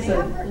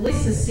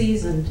 Elise is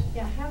seasoned.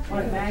 Yeah, have to.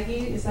 What,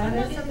 Maggie, is that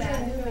That's it? so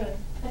bad.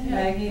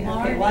 Maggie,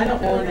 okay, well, I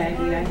don't know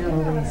Maggie, I know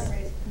Elise.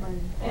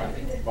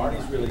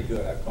 Barney's really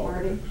good, I've called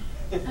her. Marty?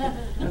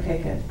 Okay,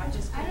 good. I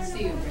just couldn't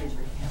see you raise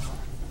your camera.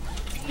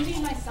 You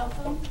need my cell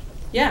phone?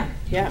 Yeah,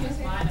 yeah. Use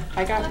mine.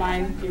 I got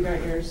mine, you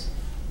got yours.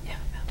 Yeah,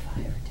 about 5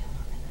 or 10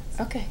 minutes.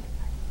 Okay.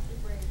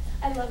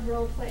 I love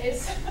role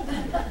plays.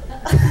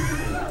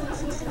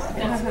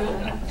 That's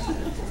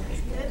good.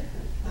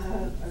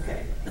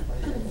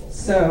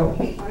 So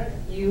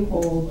you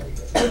hold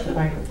the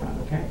microphone,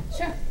 okay?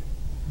 Sure.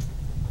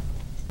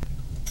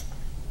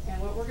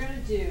 And what we're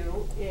going to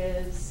do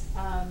is,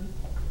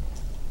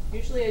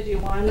 usually I do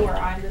one where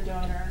I'm the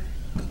donor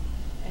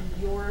and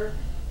you're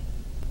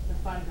the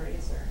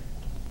fundraiser.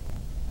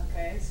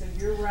 Okay, so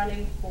you're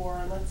running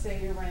for, let's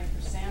say you're running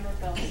for San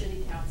Rafael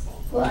City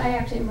Council. Well, I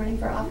actually am running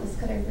for office.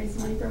 Could I raise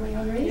money for my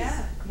own race?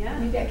 Yeah, yeah.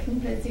 Maybe I can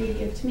convince you to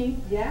give to me.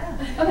 Yeah.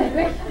 Okay,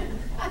 great.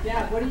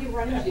 Yeah, what are you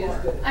running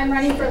for? I'm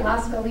running for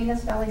Las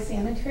Galinas Valley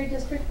Sanitary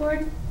District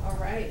Board. All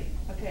right,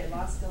 okay,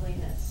 Las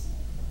Galinas.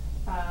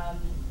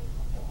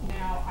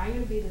 Now, I'm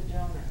going to be the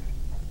donor.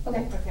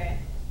 Okay. Okay.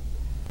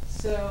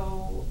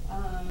 So,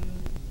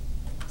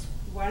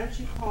 why don't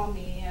you call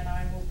me and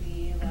I will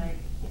be like,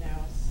 you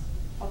know,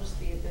 I'll just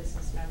be a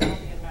business member. I'll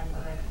be a member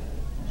of the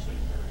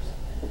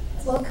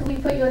chambers. Well, could we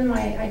put you in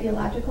my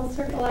ideological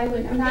circle? I'm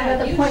not Yeah, at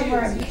the you point choose,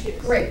 where I'm. you choose.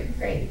 Great.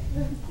 Okay,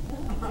 who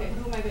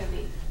am I going to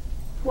be?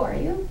 Who are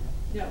you?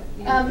 No.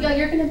 Yeah,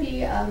 you're going to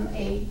be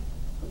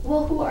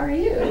well, who are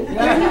you? You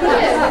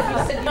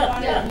said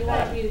you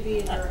wanted me to be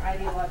in your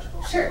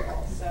ideological Sure.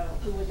 circle, so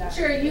who would that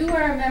Sure, be? you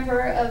are a member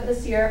of the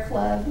Sierra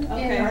Club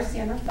Okay. in our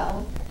San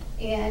Rafael.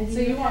 And So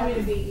you want me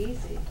to be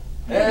easy?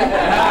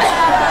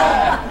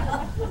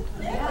 Yeah,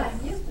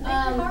 you make it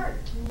hard.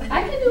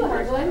 I can do a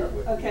hard one.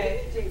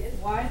 Okay,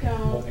 why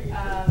don't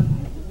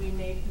we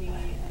make me a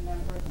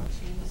member of the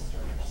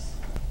Teamsters?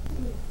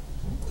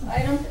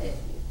 I don't.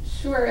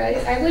 Sure,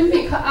 I wouldn't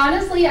be.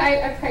 Honestly,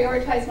 I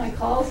prioritize my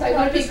calls, so I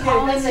wouldn't be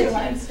calling the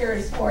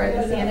Teamsters for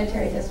the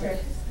sanitary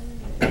district.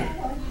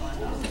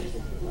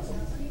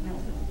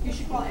 You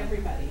should call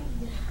everybody.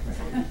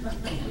 You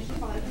should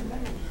call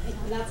everybody. And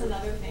that's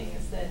another thing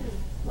is that,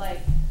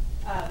 like,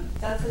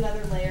 that's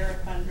another layer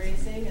of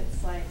fundraising.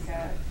 It's like,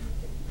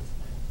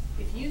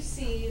 if you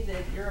see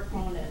that your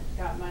opponent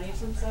got money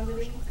from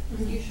somebody,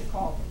 you should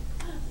call them.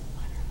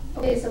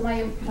 Okay, so my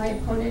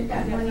opponent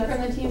got money from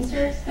the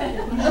Teamsters?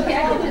 Okay,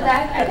 I can do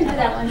that. I can do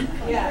that one.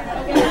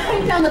 Yeah. Okay, let's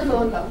take down the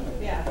phone though.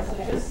 Yeah, so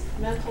just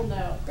mental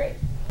note. Great.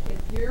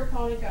 If your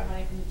opponent got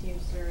money from the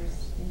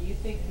Teamsters and you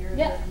think you're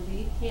Yeah. the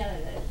lead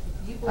candidate,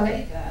 if you Okay.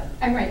 believe that,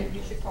 I'm ready.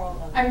 you should call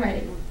them. I'm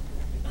ready.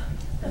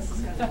 This is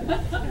gonna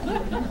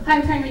Hi,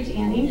 I'm trying to reach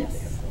Annie.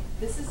 Yes.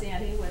 This is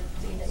Annie with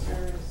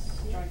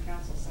Teamsters Joint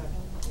Council 7.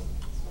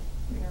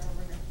 Here,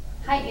 over here.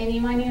 Hi, Annie.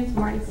 My name is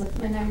Marty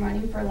Glickman. I'm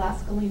running for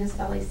Las Galinas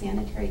Valley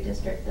Sanitary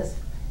District this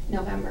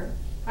November.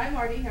 Hi,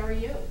 Marty. How are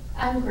you?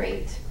 I'm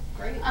great.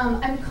 Great.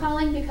 I'm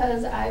calling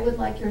because I would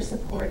like your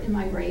support in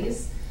my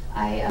race.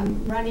 I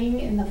am running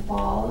in the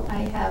fall.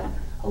 I have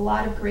a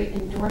lot of great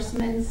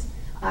endorsements.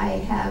 I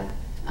have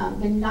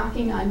been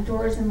knocking on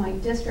doors in my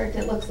district.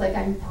 It looks like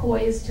I'm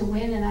poised to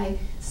win, and I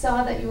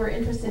saw that you were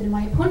interested in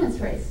my opponent's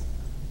race.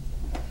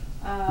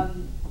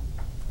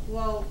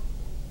 Well,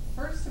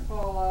 first of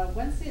all,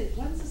 when's this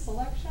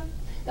election?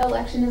 The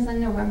election is on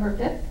November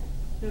 5th.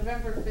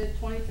 November 5th,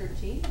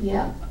 2013?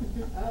 Yeah.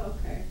 Oh,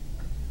 okay.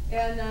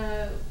 And,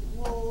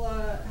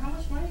 how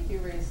much money have you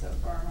raised so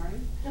far, Marty?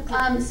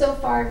 So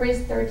far, I've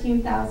raised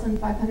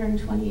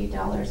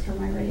 $13,528 for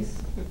my race.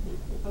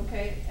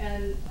 Okay,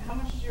 and how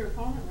much has your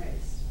opponent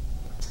raised?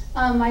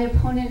 My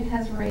opponent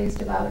has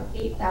raised about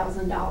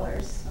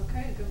 $8,000.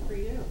 Okay, good for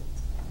you.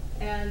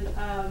 And,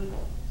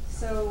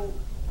 so,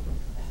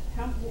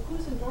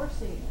 who's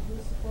endorsing you?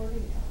 Who's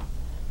supporting you?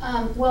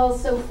 Well,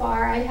 so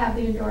far I have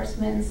the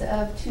endorsements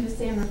of 2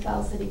 San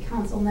Rafael City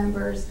Council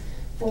members,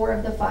 4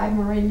 of the 5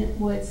 Marin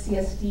Woods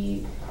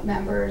CSD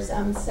members,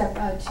 2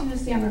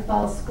 San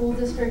Rafael School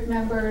District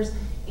members,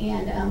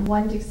 and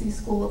 1 Dixie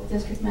School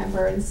District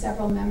member, and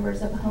several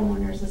members of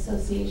homeowners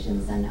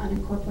associations and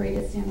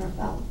unincorporated San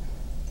Rafael.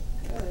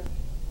 Good.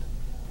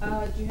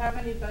 Do you have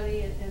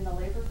anybody in the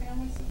labor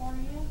family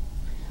supporting you?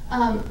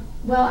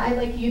 Well, I'd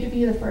like you to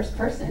be the first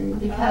person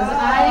because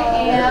I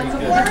am.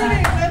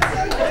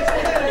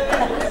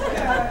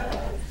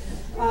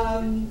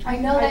 I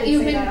know that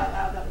you've been. That out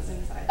loud. That was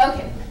inside.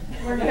 Okay,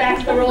 we're back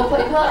to the role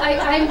play. Well,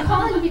 I'm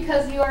calling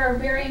because you are a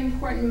very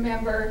important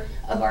member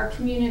of our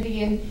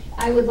community, and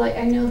I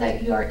know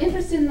that you are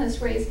interested in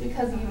this race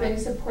because you've been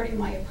supporting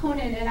my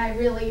opponent, and I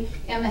really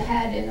am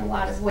ahead in a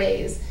lot of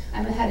ways.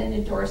 I'm ahead in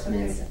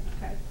endorsements.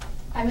 Okay.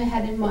 I'm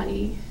ahead in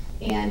money.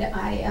 And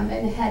I am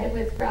ahead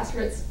with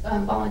grassroots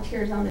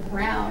volunteers on the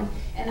ground.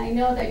 And I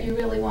know that you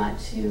really want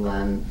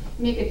to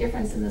make a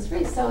difference in this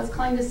race, so I was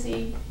calling to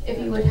see if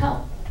you would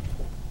help.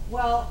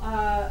 Well,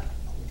 I'd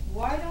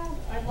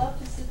love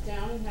to sit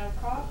down and have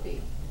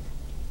coffee.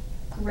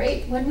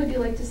 Great. When would you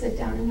like to sit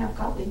down and have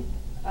coffee?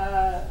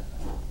 I'm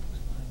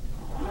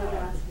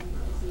asking,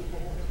 is he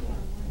available?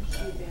 Is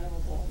she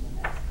available in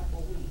the next couple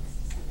of weeks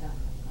to sit down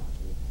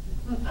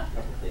and have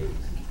coffee?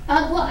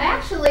 Well,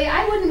 actually,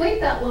 I wouldn't wait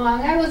that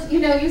long.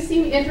 You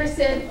seem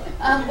interested.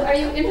 Are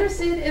you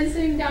interested in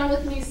sitting down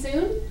with me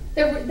soon?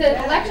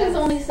 The election's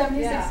only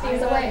 76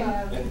 days away.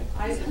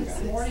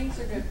 Mornings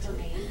are good for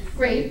me.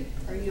 Great.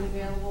 Are you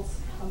available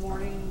a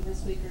morning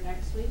this week or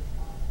next week?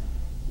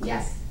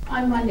 Yes.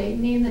 On Monday,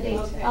 name the date.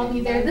 Okay, I'll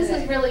be there. This is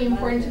Monday, really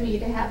important to Monday. me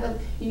to have a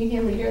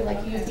union leader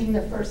like you being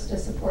the first to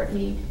support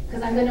me,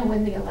 because I'm going to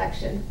win the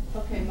election.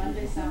 Okay,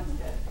 Monday sounds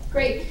good.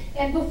 Great.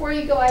 And before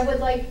you go, I would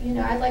like,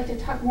 I'd like to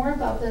talk more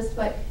about this,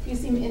 but you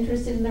seem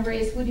interested in the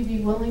race. Would you be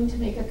willing to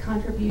make a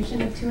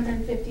contribution of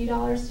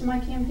 $250 to my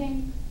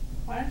campaign?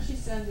 Why don't you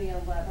send me a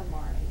letter,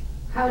 Marty?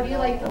 How do you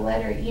like the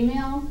letter?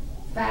 Email?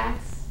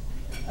 Fax?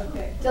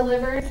 Okay.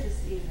 Delivered?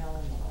 Just email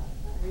her the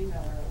letter.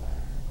 Email her a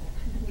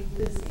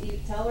letter.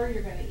 Just tell her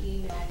you're gonna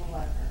email the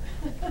letter.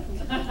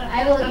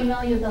 I will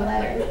email you the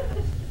letter.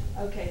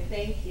 Okay,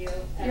 thank you.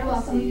 And You're I'll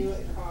welcome. see you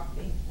at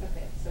coffee.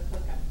 Okay, so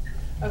click on.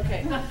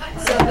 Okay, so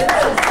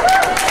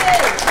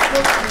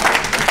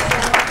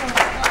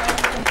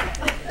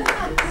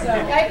I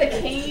have the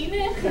cane.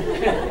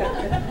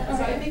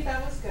 so I think that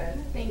was good.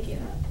 Thank you.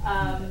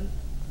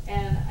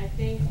 And I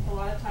think a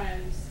lot of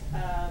times,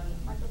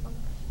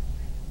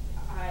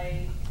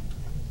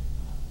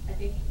 I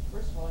think,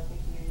 first of all, I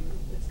think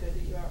it's good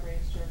that you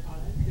outraged your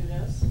opponent.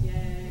 Kudos.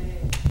 Yay.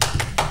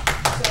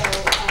 So,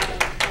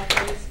 I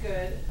think it's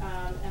good.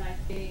 And I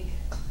think,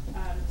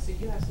 so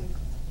you have some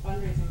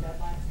fundraising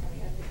deadlines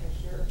coming up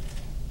because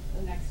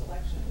the next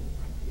election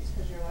is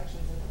because your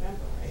election's in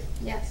November, right?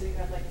 Yeah. So you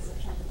have like a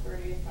September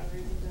 30th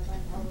fundraising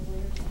deadline probably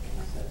or something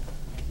like that?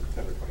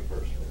 September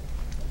 21st.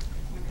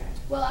 Okay.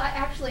 Well,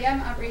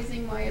 I'm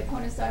outraising my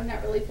opponent, so I'm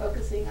not really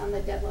focusing on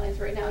the deadlines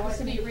right now, just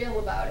to be real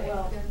about it.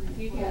 Well,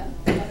 people, Yeah.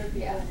 other people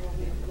Yeah. will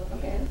be looking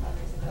Okay. at the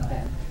fundraising deadline.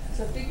 Okay.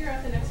 So figure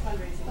out the next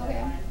fundraising Okay.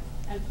 deadline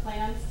and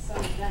plan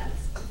some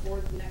events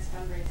before the next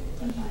fundraising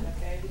deadline,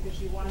 okay? Because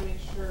you want to make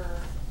sure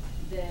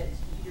that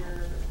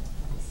you're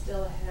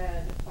still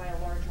ahead by a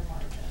larger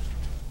margin,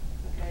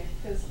 okay?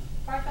 Because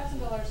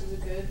 $5,000 is a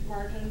good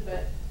margin,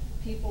 but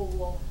people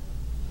will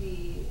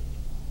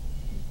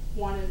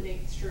want to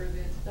make sure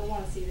that they'll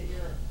want to see that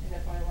you're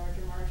ahead by a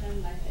larger margin.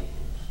 And I think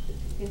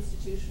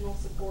institutional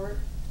support,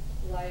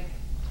 like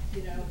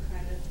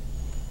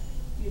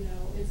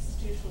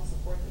institutional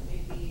support that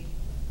maybe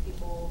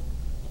people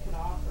can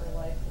offer,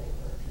 like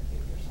labor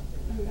tribute or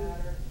something like that,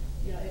 or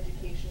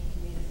education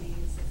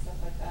communities and stuff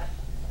like that.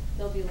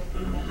 They'll be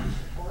looking at that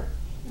support,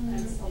 and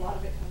a lot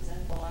of it comes in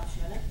at the last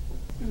minute.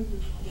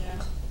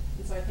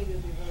 And so I think it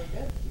would be really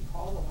good if you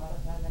called a lot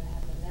of them and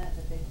had an event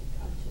that they could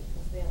come to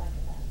because they like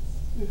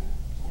events,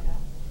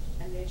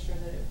 and made sure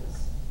that it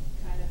was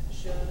kind of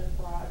showed a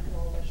broad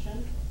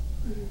coalition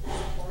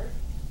support,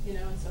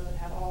 and so it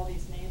had all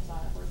these names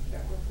on it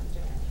that were from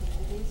different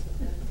communities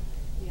within,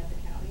 the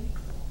county.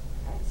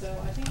 So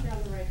I think you're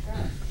on the right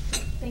track.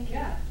 Thank you.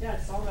 Yeah,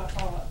 it's all about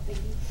follow-up. Thank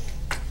you.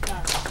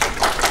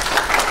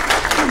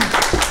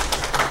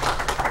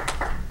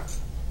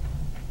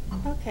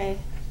 Okay.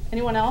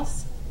 Anyone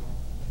else?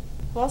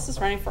 Who else is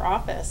running for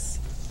office?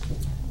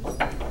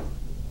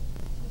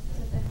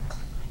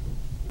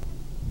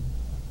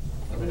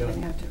 We're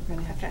gonna have to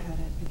cut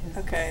it because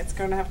Okay, it's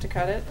going to have to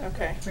cut it?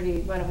 Okay.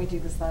 why don't we do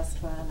this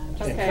last one? I'm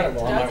just Okay. Cut it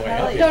while I'm on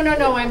my way up.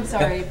 No, I'm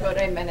sorry,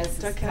 but I meant it's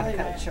Doug kind Kelly, of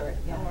cut right? it short.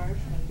 Yeah.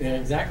 Yeah,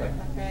 exactly.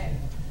 Okay.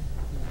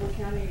 What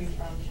county are you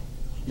from?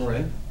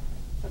 Marin.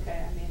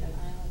 Okay, I mean an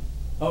island.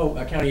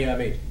 Oh, county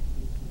meet.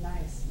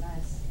 Nice.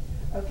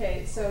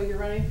 Okay, so you're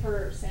running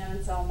for San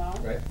Anselmo.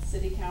 Right.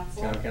 City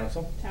Council. Town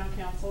council. Town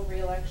Council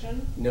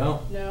re-election?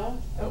 No.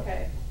 No? No.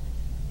 Okay.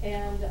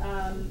 And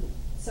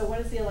so when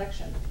is the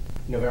election?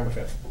 November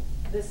 5th.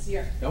 This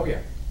year? Oh yeah.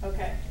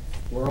 Okay.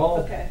 We're all.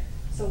 Okay.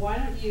 So why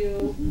don't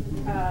you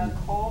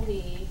call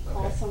me,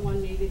 call Okay.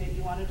 someone maybe that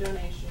you want a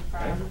donation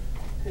from. Okay.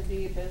 Could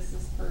be a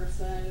business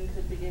person,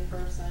 could be a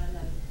person,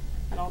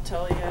 and I'll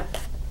tell you.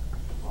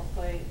 I'll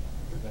play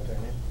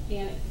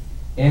Annie.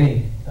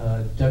 Annie,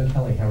 Doug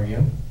Kelly, how are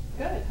you?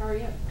 Good, how are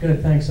you?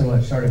 Good, thanks so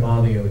much. Sorry to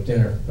bother you at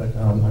dinner, but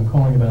I'm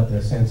calling about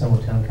the San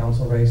Anselmo Town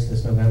Council race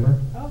this November.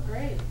 Oh,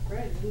 great.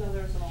 Didn't know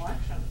there was an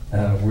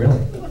election. Really?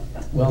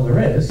 Well, there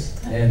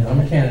is, and I'm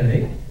a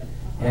candidate,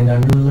 and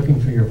I'm really looking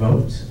for your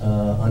vote.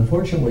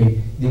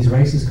 Unfortunately, these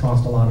races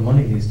cost a lot of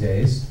money these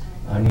days.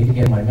 I need to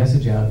get my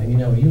message out, and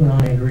you and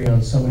I agree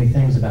on so many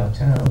things about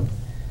town,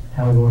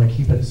 how we want to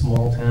keep it a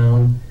small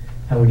town,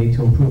 how we need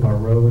to improve our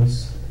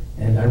roads,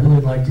 and I really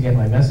would like to get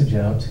my message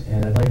out,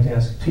 and I'd like to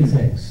ask two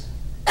things.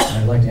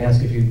 I'd like to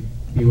ask if you'd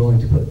be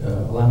willing to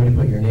allow me to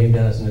put your name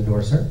down as an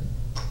endorser,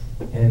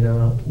 and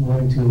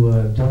willing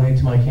to donate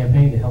to my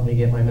campaign to help me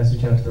get my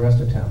message out to the rest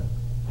of town.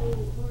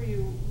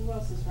 Who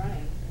else is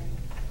running?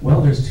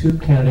 Well, there's two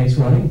candidates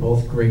running,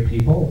 both great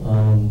people,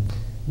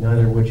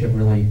 neither of which have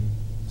really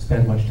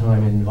spent much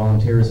time in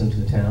volunteerism to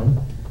the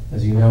town.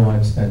 As you know,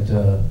 I've spent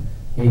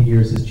 8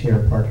 years as chair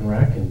of Park and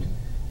Rec and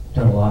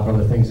done a lot of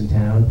other things in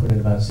town, put in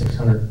about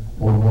 600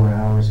 or more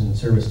hours in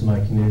service to my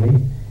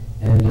community.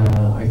 And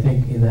I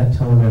think in that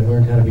time I've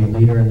learned how to be a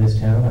leader in this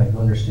town. I've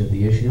understood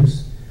the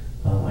issues.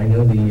 I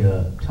know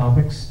the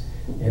topics,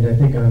 and I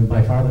think I'm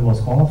by far the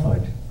most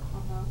qualified.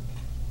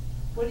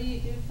 What do you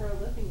do for a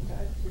living,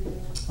 Doug?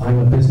 I'm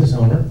a business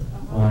owner.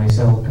 I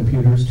sell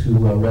computers to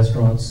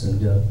restaurants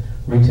and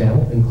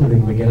retail,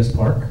 including McGinnis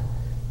Park,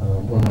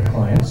 one of my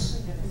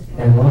clients,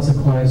 and lots of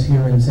clients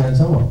here in San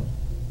Anselmo.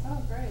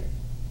 Oh, great.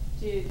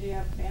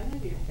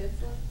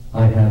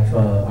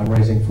 I'm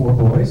raising 4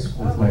 boys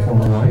with my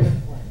former wife.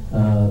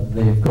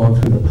 They've gone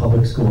through the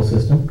public school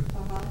system.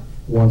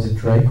 One's at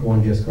Drake,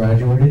 one just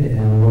graduated,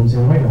 and one's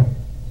in Wayno.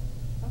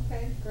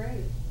 Okay,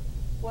 great.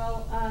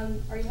 Well,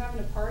 are you having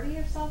a party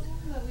or something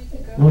that we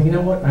could go? Well, you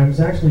know what? I was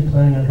actually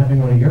planning on having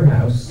one at your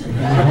house.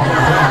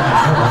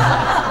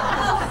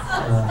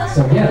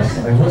 So yes,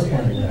 I was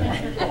planning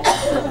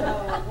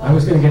that. I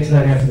was going to get to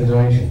that after the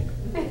donation.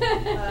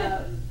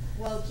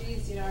 Well,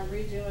 geez, I'm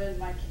redoing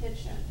my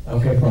kitchen.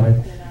 Okay,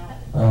 fine.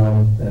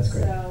 That's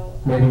great. So,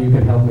 maybe you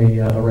could help me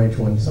arrange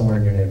one somewhere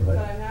in your neighborhood.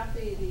 But I'm happy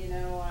to, give you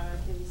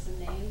some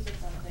names or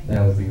something.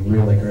 That would be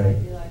really great. I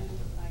feel like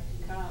I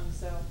could come.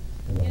 So,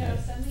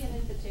 send me an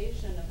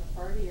invitation of a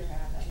party you're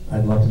having.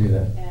 I'd love to do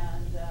that.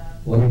 And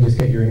let me just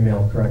get your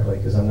email correctly,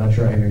 because I'm not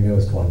sure I have your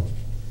newest one.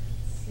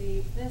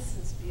 see, this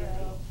is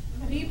beautiful.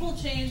 People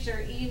change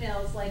their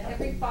emails like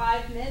every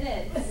 5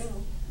 minutes.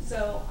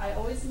 So I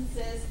always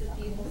insist that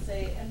people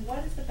say, and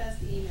what is the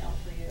best email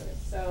for you?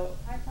 So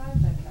high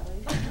five then, Kelly.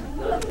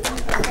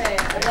 Okay,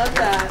 I love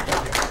that.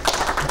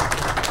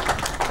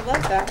 I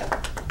love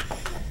that.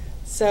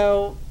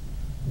 So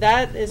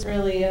that is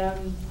really, that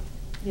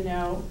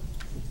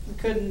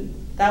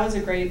was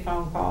a great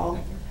phone call.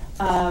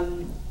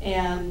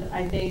 And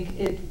I think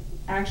it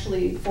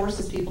actually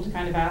forces people to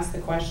kind of ask the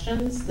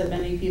questions that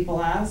many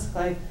people ask,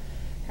 like,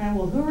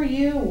 well, who are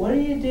you? What do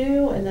you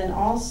do? And then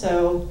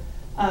also,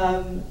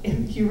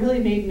 you really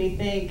made me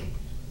think,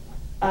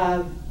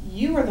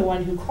 you were the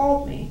one who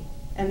called me,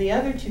 and the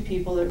other 2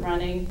 people that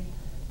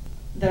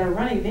are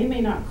running, they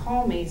may not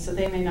call me, so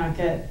they may not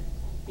get,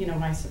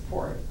 my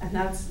support. And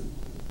that's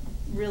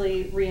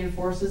really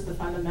reinforces the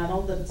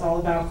fundamental that it's all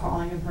about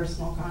calling and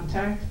personal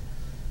contact.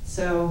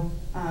 So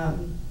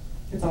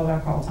it's all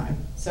about call time.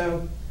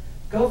 So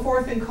go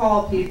forth and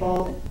call,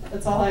 people.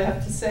 That's all I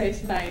have to say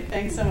tonight.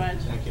 Thanks so much.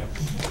 Thank you.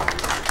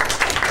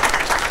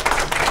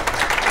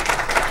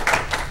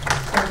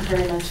 Thank you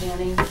very much,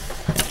 Annie.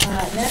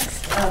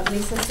 Next,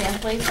 Lisa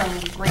Stampfli from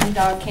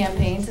GreenDog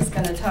Campaigns is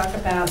going to talk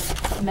about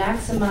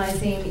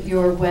maximizing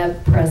your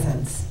web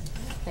presence.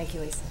 Thank you,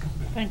 Lisa.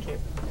 Thank you.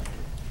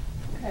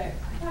 Okay,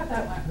 I thought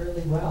that went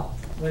really well,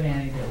 what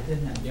Annie did,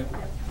 didn't it? Yep.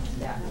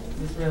 Yeah,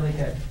 it was really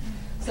good.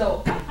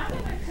 So I'm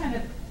going to kind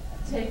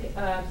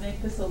of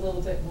make this a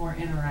little bit more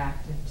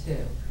interactive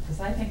too, because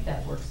I think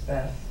that works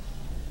best.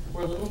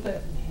 We're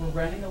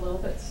running a little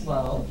bit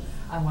slow.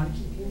 I want to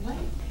keep you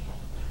awake.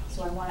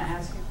 So I want to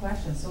ask you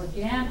questions. So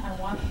again, I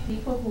want the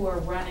people who are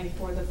running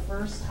for the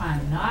first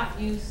time, not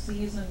you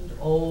seasoned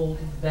old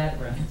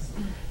veterans,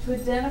 to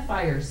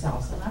identify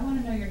yourselves. And I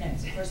want to know your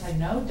names. Of course, I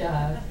know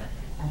Doug,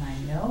 and I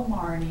know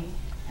Barni,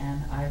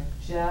 and I've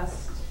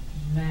just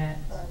met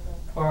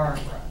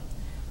Barbara.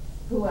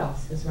 Who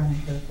else is running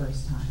for the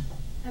first time?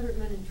 I haven't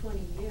run in 20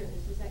 years.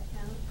 Does that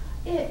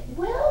count?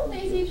 Well,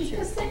 maybe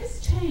because things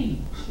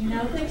change.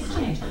 Things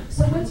change.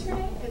 So what's your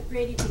name?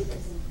 Brady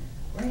Peters.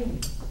 Brady.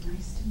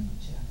 Nice to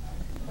meet you.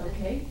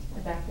 Okay,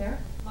 and back there.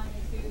 Maya,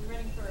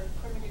 running for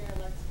Cormier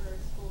Lexford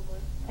School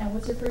Board. And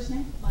what's your first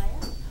name? Maya.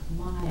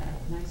 Maya.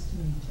 Nice to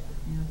meet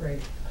you. Yeah,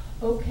 Brady.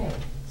 Okay,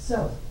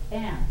 so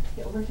Ann,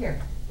 get over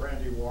here.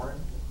 Randy Warren.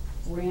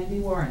 Randy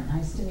Warren.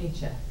 Nice to meet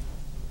you.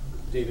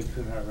 David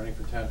Kuhnhart, running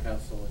for town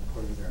council in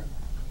Cormier.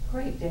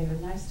 Great,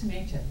 David. Nice to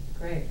meet you.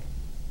 Great.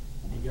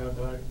 Miguel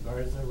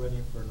Garza,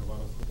 running for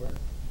Nevada School Board.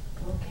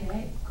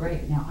 Okay,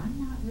 great. Now, I'm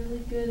not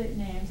really good at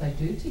names. I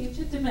do teach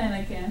at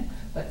Dominican,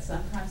 but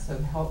sometimes, so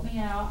help me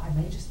out. I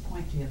may just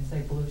point to you and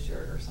say blue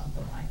shirt or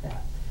something like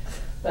that.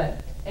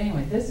 But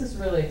anyway, this is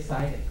really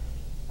exciting.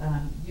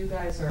 You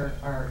guys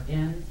are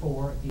in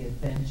for the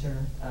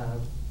adventure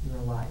of your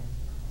life.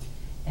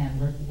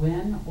 And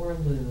win or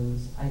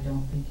lose, I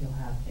don't think you'll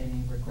have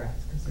any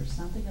regrets, because there's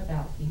something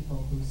about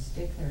people who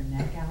stick their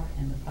neck out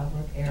in the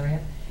public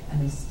area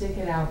and they stick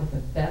it out with the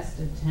best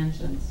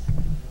intentions.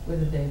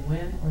 Whether they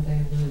win or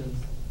they lose,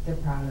 they're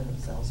proud of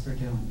themselves for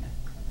doing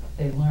it.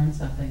 They learn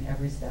something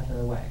every step of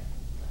the way.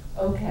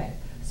 Okay,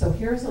 so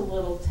here's a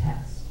little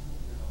test.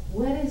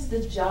 What is the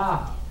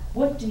job?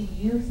 What do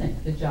you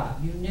think the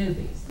job, you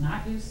newbies,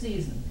 not you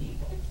seasoned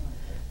people,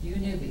 you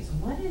newbies,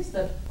 what is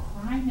the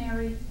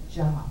primary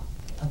job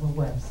of a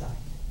website?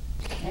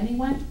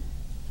 Anyone?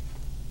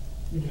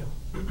 Miguel.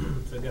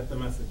 To get the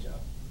message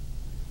out.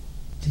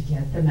 To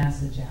get the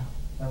message out.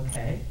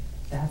 Okay,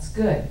 that's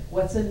good.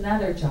 What's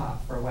another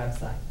job for a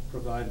website?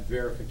 Provide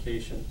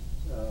verification,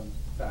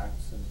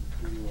 facts, and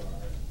who you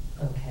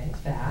are. Okay,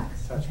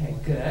 facts. Touch Okay,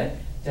 point. good.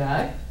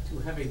 Doug? To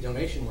have a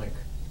donation link.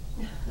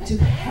 To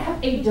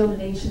have a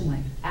donation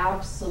link,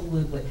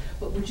 absolutely.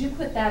 But would you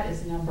put that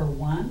as number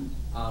 1?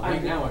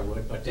 Right now I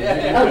would, but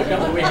Okay,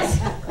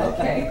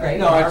 great.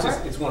 No,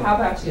 Barbara, it's one. How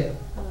about you?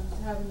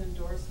 To have an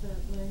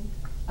endorsement link.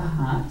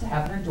 To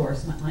have an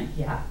endorsement link,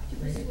 yeah. To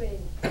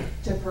persuade.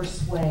 To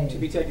persuade. To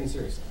be taken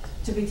seriously.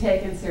 To be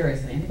taken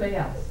seriously. Anybody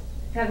else?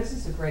 God, this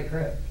is a great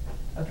group.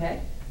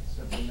 Okay?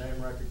 Simple name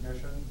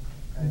recognition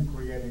and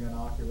creating an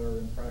ocular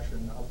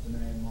impression of the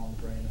name on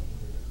the brain of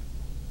the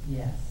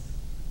reader. Yes.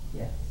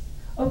 Yes.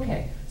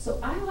 Okay, so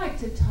I like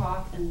to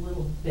talk in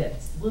little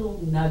bits, little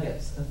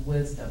nuggets of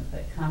wisdom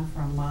that come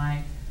from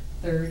my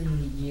 30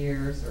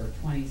 years or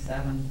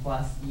 27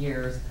 plus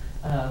years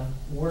of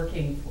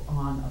working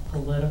on a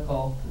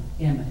political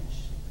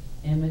image.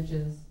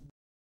 Images